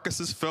 whose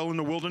carcasses fell in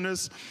the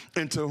wilderness?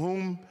 And to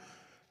whom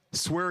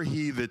swear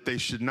he that they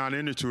should not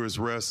enter to his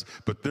rest,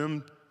 but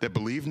them that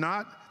believe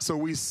not? So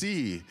we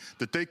see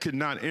that they could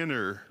not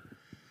enter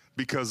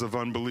because of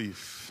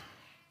unbelief.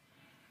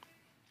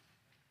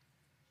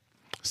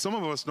 Some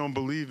of us don't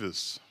believe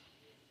this.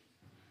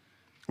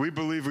 We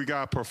believe we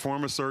got to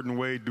perform a certain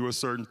way, do a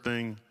certain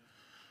thing.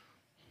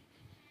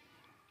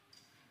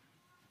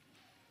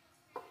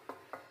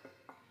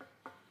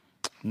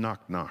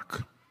 Knock,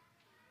 knock.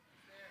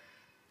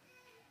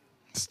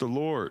 It's the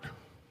Lord.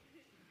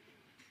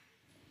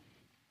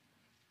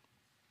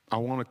 I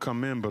want to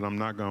come in, but I'm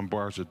not going to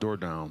barge the door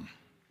down.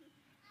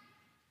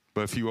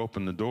 But if you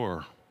open the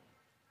door,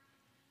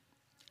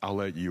 I'll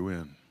let you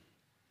in.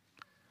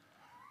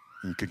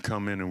 You can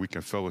come in and we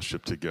can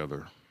fellowship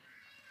together.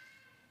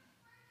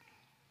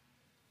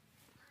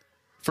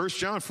 1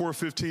 John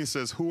 4:15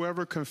 says,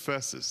 whoever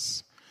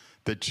confesses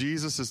that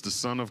Jesus is the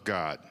Son of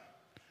God,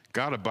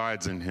 God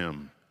abides in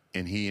him,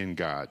 and he in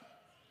God.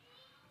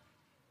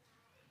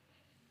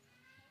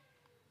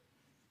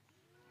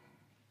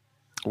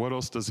 What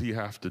else does he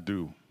have to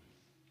do?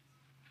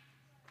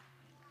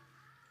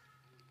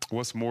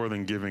 What's more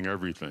than giving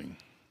everything?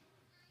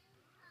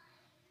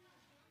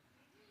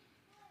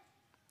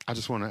 I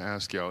just want to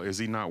ask y'all, is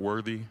he not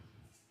worthy?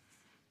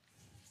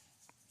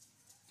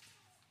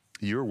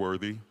 You're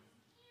worthy.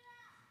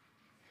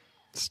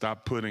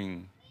 Stop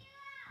putting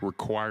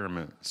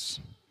requirements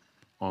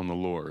on the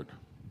Lord.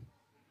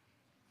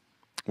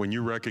 When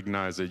you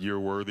recognize that you're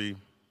worthy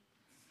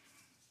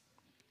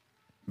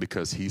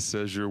because he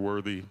says you're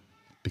worthy,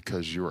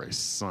 because you're a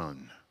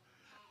son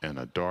and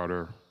a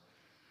daughter,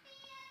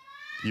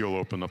 you'll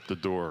open up the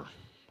door.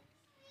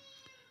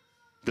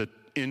 That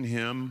in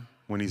him,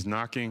 when he's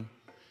knocking,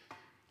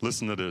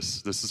 listen to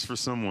this. This is for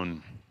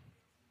someone.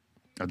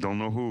 I don't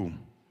know who.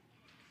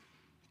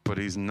 But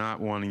he's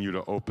not wanting you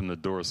to open the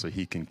door so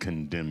he can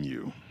condemn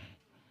you.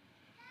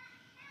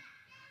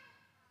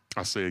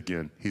 I say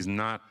again, he's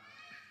not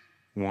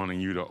wanting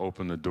you to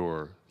open the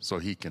door so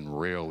he can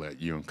rail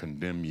at you and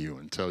condemn you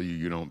and tell you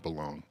you don't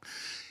belong.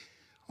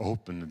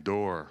 Open the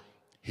door.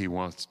 He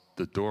wants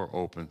the door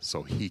open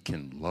so he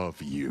can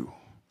love you.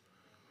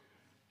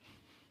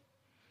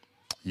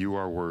 You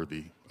are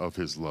worthy of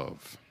his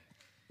love.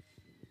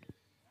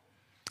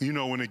 You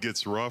know when it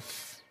gets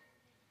rough,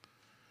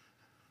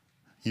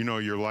 you know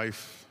your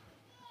life,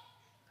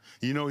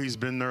 you know he's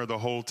been there the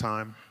whole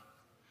time.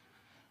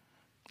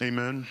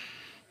 Amen.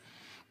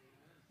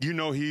 You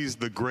know he's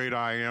the great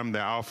I am, the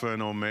Alpha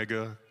and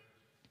Omega.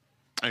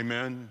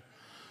 Amen.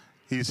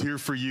 He's here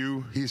for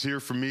you. He's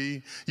here for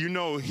me. You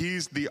know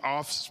he's the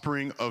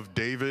offspring of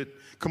David.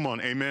 Come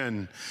on,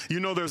 amen. You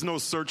know there's no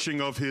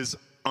searching of his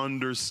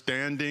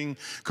understanding.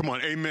 Come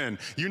on, amen.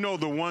 You know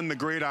the one, the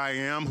great I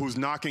am, who's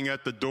knocking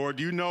at the door.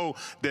 Do you know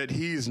that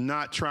he's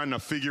not trying to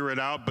figure it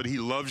out, but he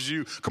loves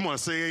you? Come on,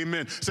 say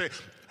amen. Say,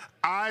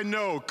 I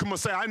know. Come on,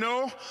 say, I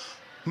know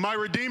my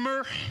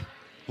Redeemer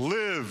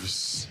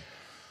lives.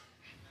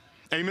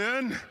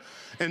 Amen.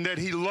 And that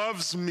he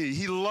loves me.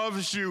 He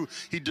loves you.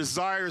 He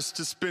desires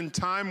to spend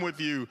time with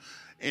you.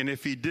 And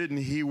if he didn't,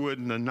 he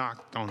wouldn't have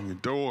knocked on your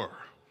door.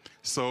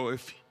 So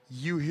if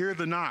you hear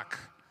the knock,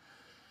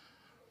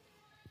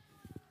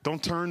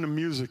 don't turn the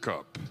music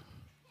up.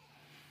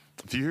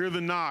 If you hear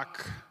the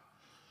knock,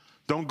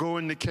 don't go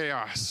into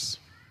chaos.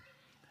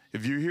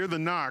 If you hear the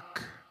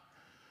knock,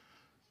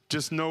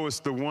 just know it's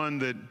the one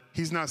that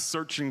he's not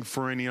searching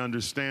for any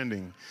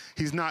understanding.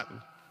 He's not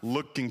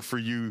looking for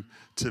you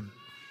to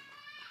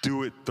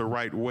do it the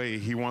right way.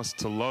 He wants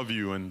to love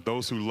you, and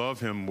those who love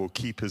him will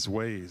keep his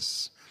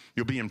ways.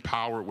 You'll be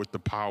empowered with the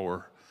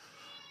power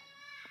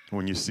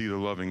when you see the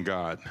loving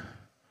God.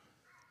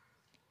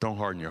 Don't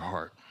harden your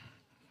heart.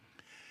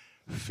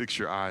 Fix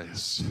your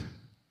eyes.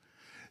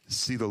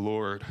 See the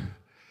Lord.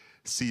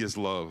 See his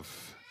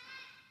love.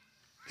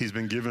 He's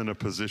been given a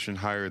position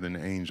higher than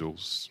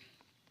angels,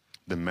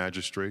 than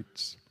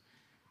magistrates.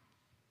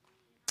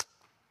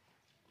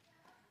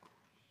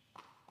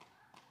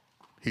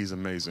 He's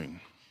amazing.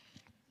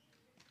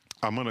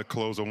 I'm going to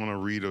close. I want to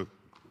read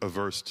a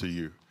verse to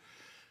you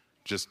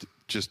just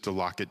to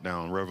lock it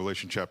down.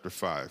 Revelation chapter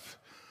 5.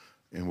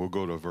 And we'll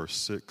go to verse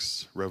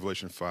 6,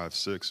 Revelation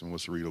 5:6, and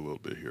let's read a little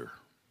bit here.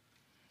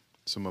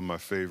 Some of my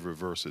favorite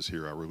verses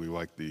here. I really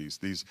like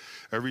these.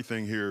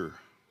 Everything here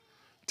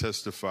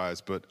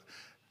testifies, but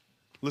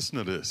listen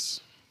to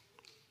this.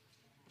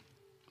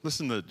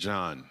 Listen to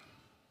John.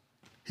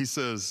 He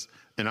says,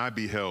 and I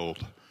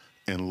beheld,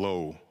 and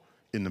lo,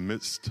 in the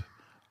midst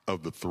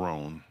of the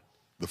throne,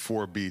 the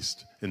four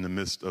beasts in the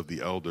midst of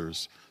the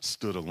elders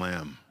stood a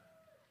lamb,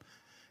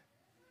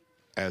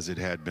 as it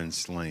had been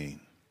slain,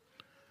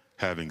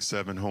 having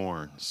 7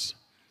 horns,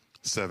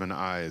 7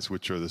 eyes,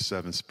 which are the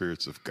 7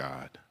 spirits of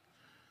God,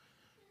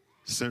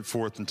 sent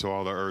forth into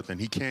all the earth. And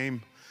he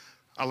came,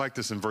 I like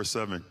this in verse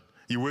 7.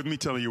 You with me?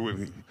 Tell me you're with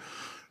me.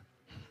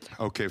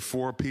 Okay,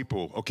 4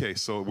 people. Okay,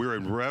 so we're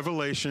in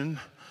Revelation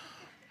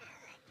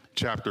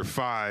chapter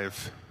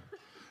 5,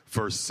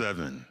 verse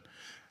 7.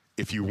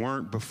 If you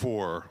weren't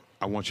before,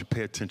 I want you to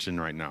pay attention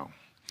right now.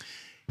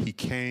 He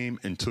came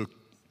and took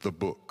the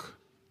book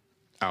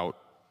out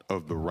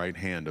of the right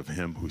hand of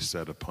him who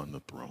sat upon the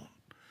throne.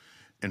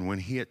 And when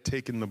he had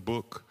taken the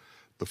book,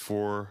 the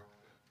 4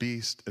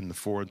 beasts and the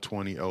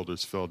 24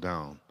 elders fell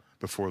down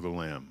before the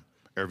Lamb,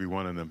 every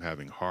one of them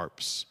having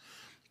harps,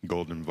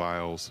 golden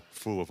vials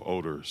full of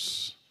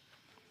odors.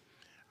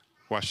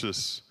 Watch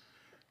this.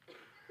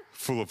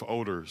 Full of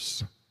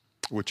odors,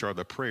 which are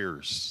the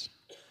prayers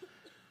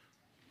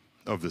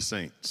of the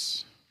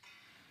saints.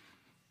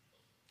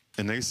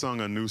 And they sung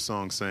a new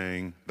song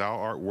saying, Thou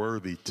art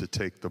worthy to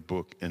take the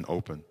book and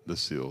open the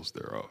seals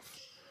thereof.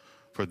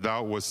 For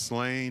thou wast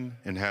slain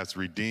and hast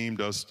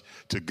redeemed us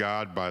to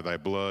God by thy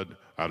blood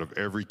out of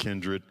every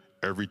kindred,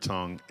 every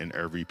tongue, and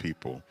every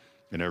people,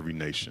 and every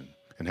nation,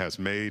 and hast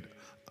made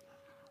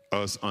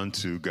us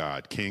unto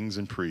God kings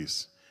and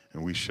priests,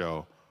 and we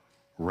shall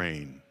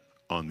reign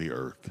on the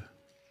earth.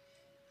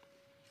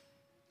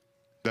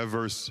 That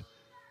verse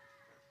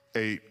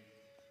 8,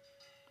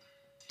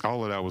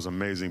 all of that was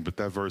amazing, but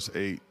that verse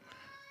 8,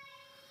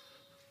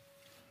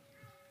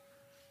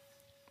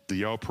 do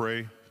y'all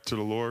pray to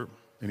the Lord?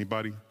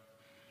 Anybody?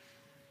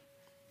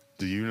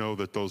 Do you know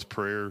that those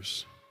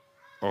prayers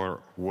are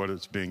what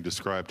is being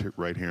described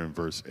right here in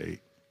verse 8?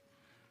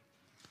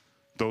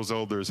 Those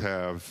elders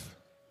have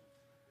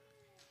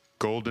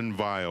golden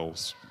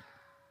vials.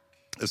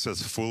 It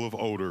says full of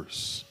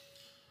odors,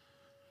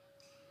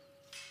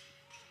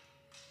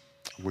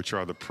 which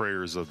are the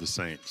prayers of the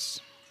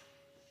saints.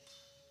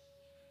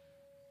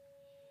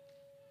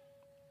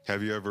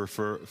 Have you ever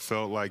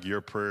felt like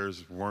your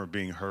prayers weren't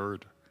being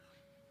heard?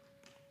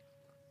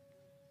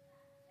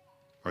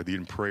 Or you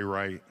didn't pray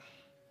right?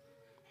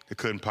 It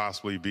couldn't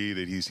possibly be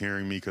that he's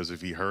hearing me, because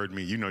if he heard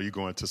me, you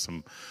go into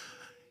some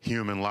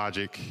human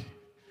logic.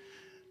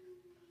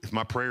 If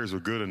my prayers were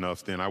good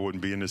enough, then I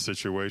wouldn't be in this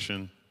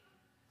situation.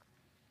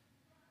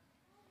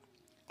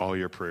 All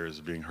your prayers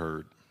are being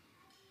heard,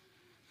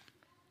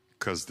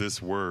 because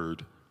this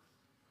word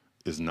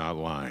is not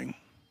lying.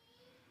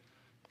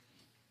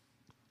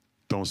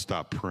 Don't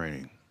stop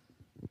praying.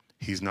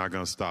 He's not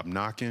going to stop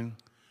knocking.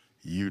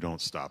 You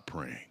don't stop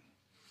praying.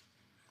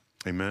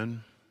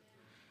 Amen.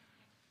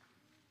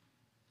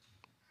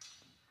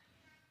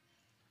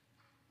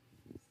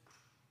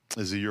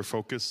 Is it your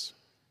focus?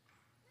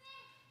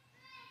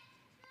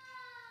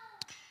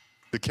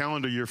 The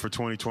calendar year for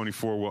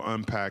 2024 will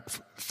unpack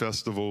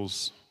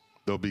festivals.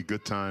 There'll be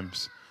good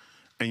times.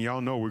 And y'all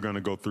know we're going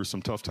to go through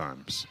some tough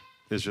times.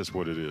 It's just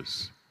what it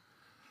is.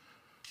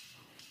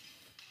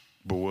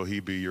 But will he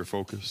be your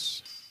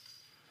focus?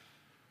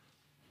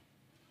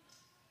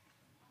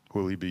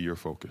 Will he be your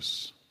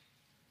focus?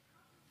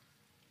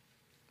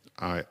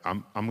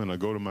 I'm going to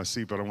go to my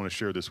seat, but I want to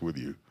share this with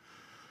you.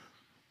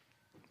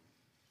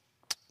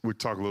 We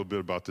talk a little bit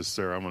about this,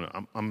 Sarah.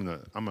 I'm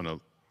going to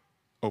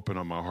open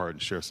up my heart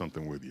and share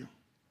something with you.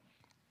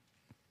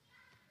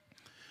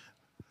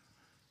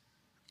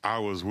 I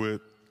was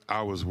with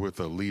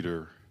a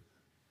leader.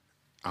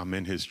 I'm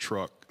in his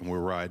truck, and we're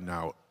riding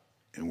out,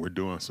 and we're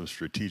doing some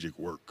strategic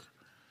work.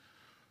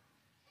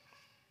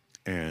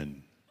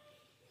 And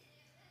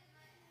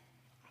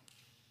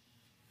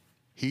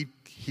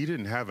he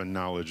didn't have a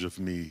knowledge of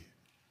me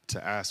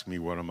to ask me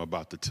what I'm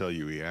about to tell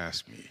you. He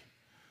asked me.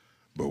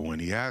 But when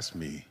he asked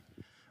me,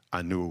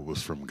 I knew it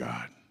was from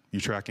God. You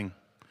tracking?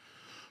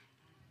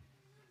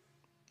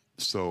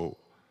 So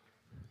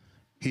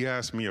he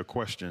asked me a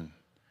question.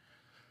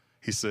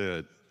 He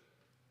said,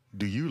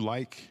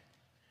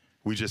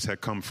 we just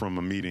had come from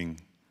a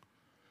meeting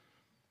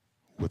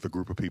with a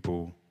group of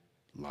people,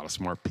 a lot of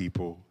smart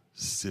people,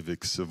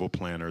 civil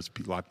planners,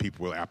 a lot of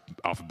people with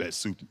alphabet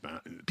soup,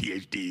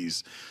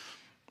 PhDs.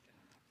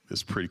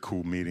 It's a pretty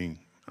cool meeting.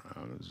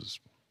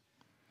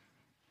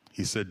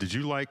 He said, did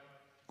you like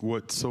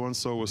what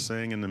so-and-so was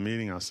saying in the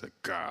meeting? I said,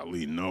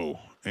 golly, no,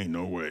 ain't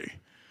no way.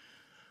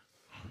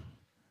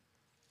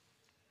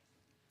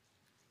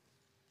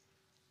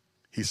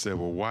 He said,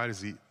 well, why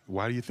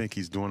do you think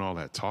he's doing all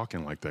that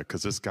talking like that?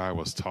 Because this guy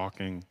was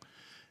talking,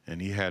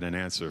 and he had an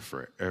answer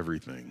for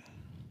everything.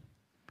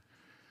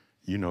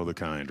 You know the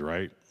kind,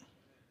 right?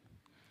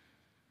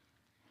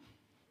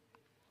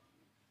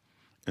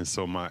 And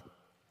so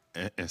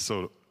And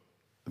so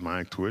my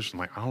intuition,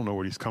 like, I don't know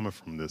where he's coming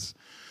from this.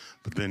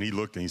 But then he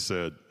looked and he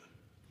said,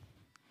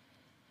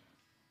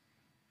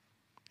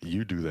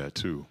 you do that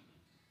too.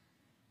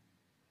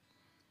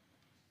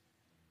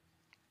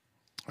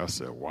 I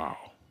said, wow.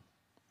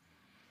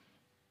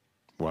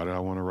 Why did I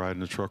want to ride in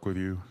the truck with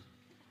you?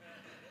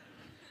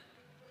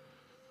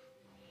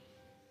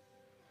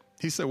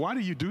 He said, why do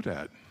you do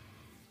that?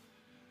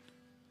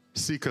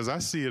 See, because I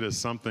see it as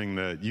something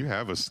that you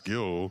have a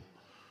skill.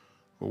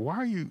 But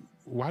why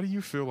do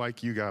you feel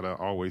like you got to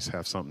always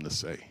have something to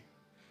say?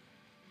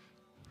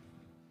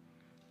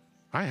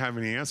 I didn't have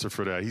any answer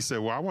for that. He said,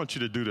 well, I want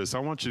you to do this. I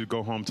want you to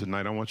go home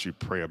tonight. I want you to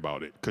pray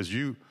about it because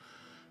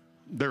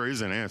there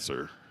is an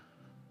answer.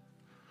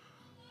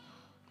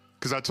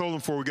 Because I told him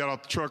before we got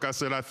off the truck, I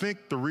said, I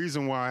think the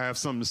reason why I have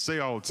something to say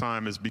all the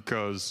time is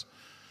because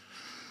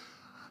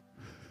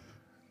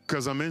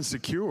I'm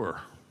insecure.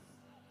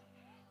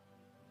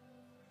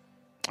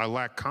 I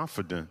lack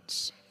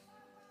confidence.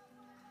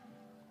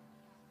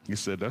 He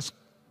said, that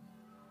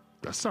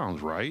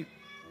sounds right.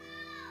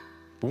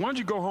 But why don't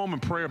you go home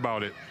and pray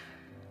about it?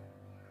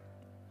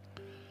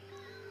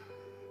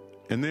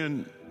 And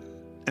then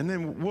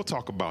we'll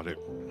talk about it.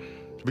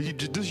 But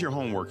this is your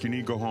homework. You need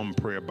to go home and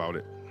pray about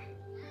it.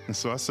 And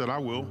so I said, I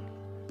will.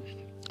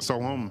 So I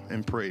went home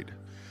and prayed.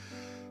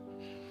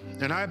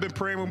 And I had been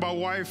praying with my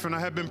wife, and I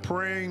had been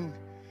praying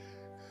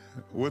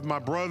with my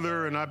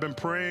brother, and I've been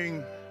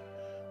praying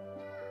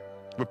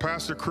with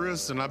Pastor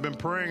Chris, and I've been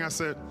praying. I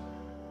said,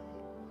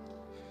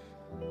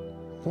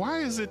 why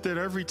is it that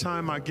every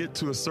time I get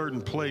to a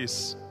certain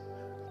place,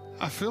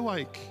 I feel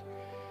like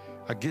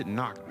I get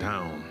knocked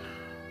down?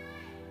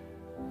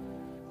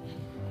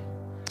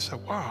 I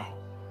said, wow.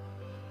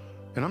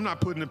 And I'm not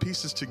putting the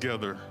pieces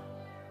together.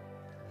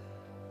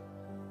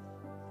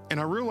 And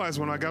I realized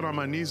when I got on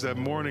my knees that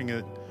morning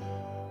that,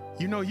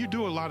 you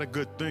do a lot of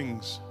good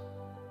things.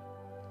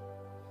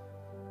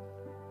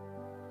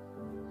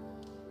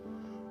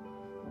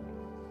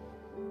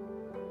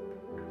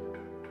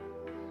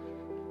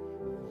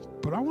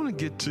 But I want to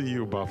get to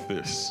you about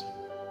this.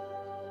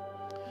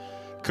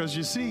 Because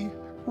you see,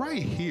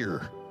 right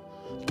here,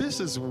 this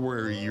is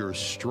where you're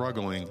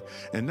struggling,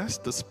 and that's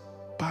the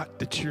spot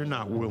that you're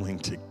not willing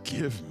to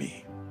give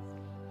me.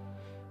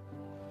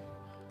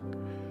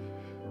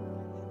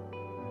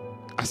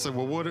 I said,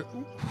 well, what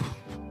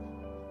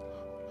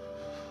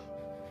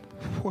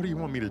do you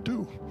want me to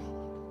do?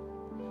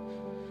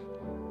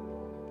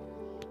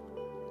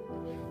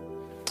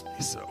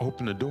 He said,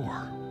 open the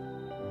door.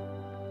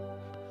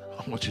 I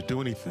don't want you to do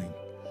anything.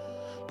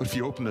 But if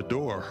you open the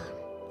door,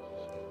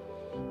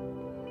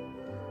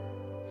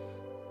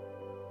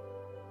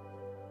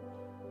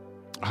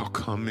 I'll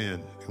come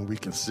in and we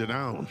can sit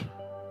down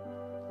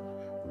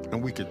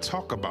and we can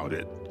talk about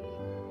it.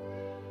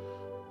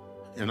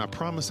 And I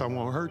promise I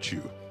won't hurt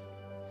you.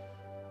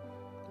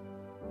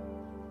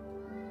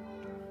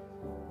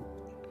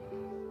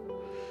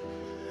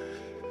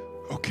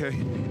 Okay.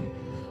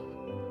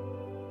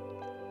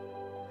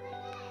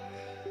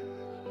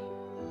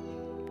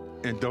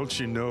 And don't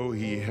you know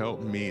he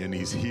helped me, and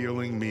he's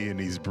healing me, and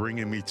he's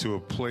bringing me to a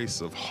place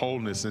of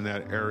wholeness in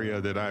that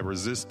area that I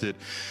resisted.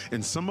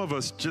 And some of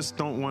us just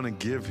don't want to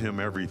give him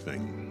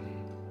everything.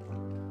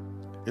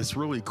 It's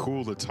really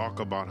cool to talk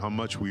about how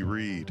much we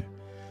read.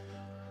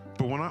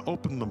 But when I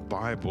open the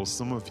Bible,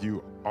 some of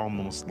you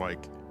almost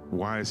like,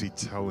 why is he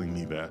telling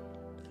me that?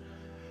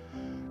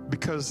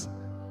 Because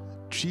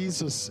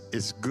Jesus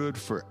is good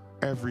for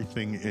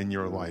everything in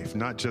your life,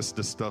 not just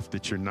the stuff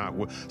that you're not.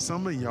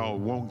 Some of y'all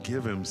won't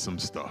give him some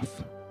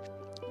stuff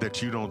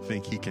that you don't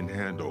think he can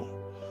handle.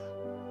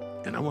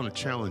 And I want to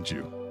challenge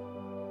you.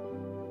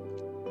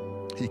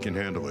 He can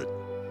handle it.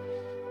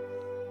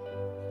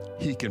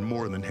 He can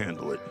more than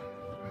handle it.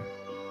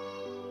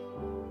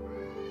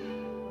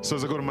 So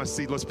as I go to my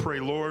seat, let's pray.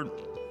 Lord,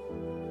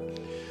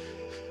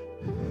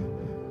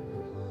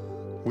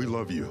 we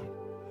love you.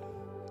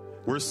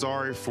 We're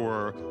sorry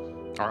for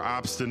our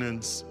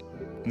obstinance.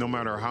 No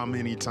matter how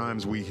many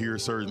times we hear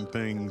certain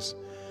things,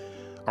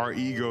 our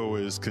ego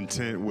is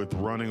content with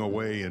running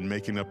away and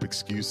making up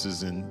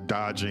excuses and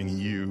dodging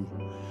you.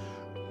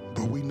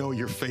 But we know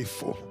you're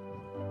faithful.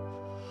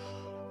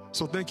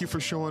 So thank you for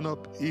showing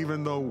up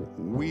even though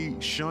we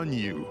shun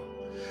you.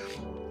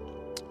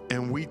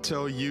 And we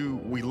tell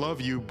you we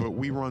love you, but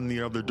we run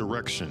the other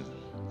direction.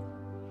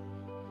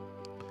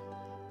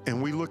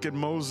 And we look at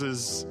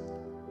Moses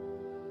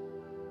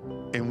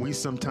and we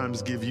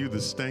sometimes give you the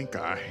stank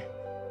eye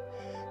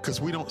because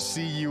we don't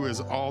see you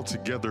as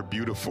altogether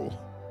beautiful.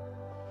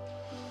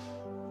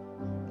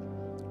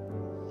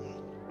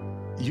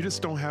 You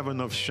just don't have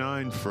enough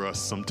shine for us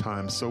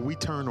sometimes, so we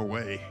turn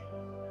away.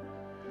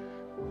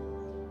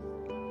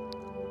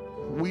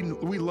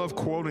 We love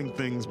quoting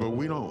things, but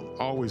we don't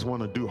always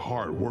want to do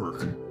hard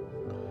work.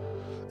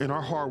 And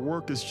our hard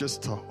work is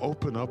just to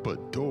open up a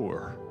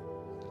door,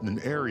 an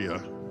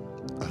area,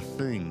 a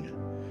thing.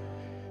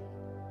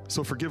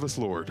 So forgive us,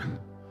 Lord.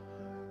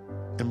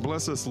 And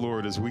bless us,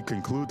 Lord, as we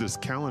conclude this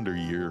calendar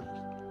year.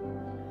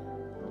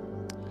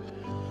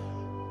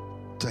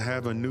 to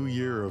have a new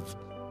year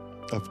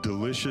of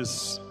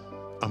delicious,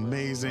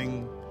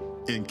 amazing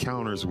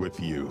encounters with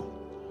you,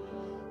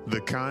 the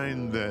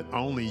kind that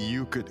only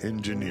you could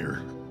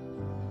engineer,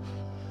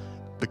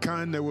 the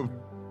kind that would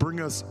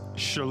bring us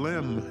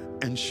shalom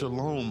and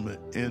shalom,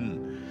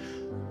 and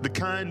the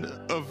kind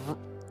of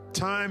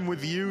time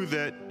with you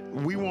that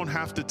we won't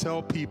have to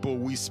tell people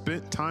we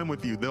spent time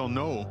with you. They'll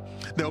know.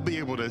 They'll be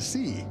able to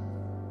see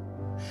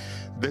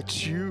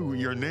that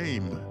your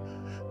name,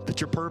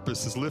 that your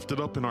purpose is lifted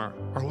up in our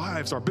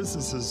lives, our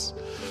businesses,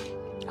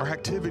 our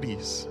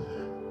activities.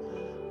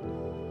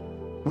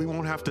 We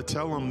won't have to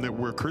tell them that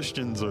we're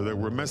Christians or that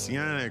we're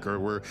Messianic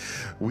or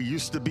we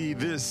used to be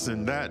this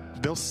and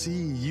that. They'll see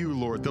you,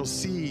 Lord. They'll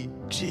see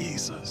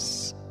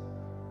Jesus.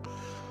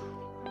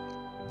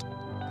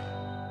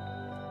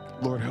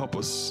 Lord, help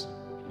us.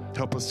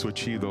 Help us to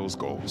achieve those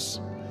goals.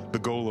 The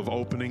goal of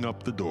opening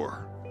up the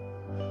door.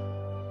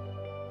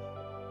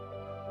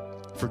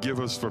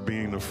 Forgive us for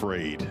being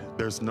afraid.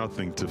 There's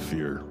nothing to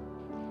fear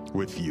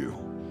with you.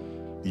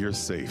 You're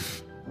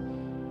safe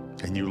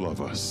and you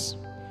love us.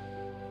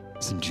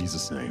 It's in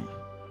Jesus' name.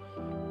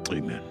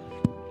 Amen.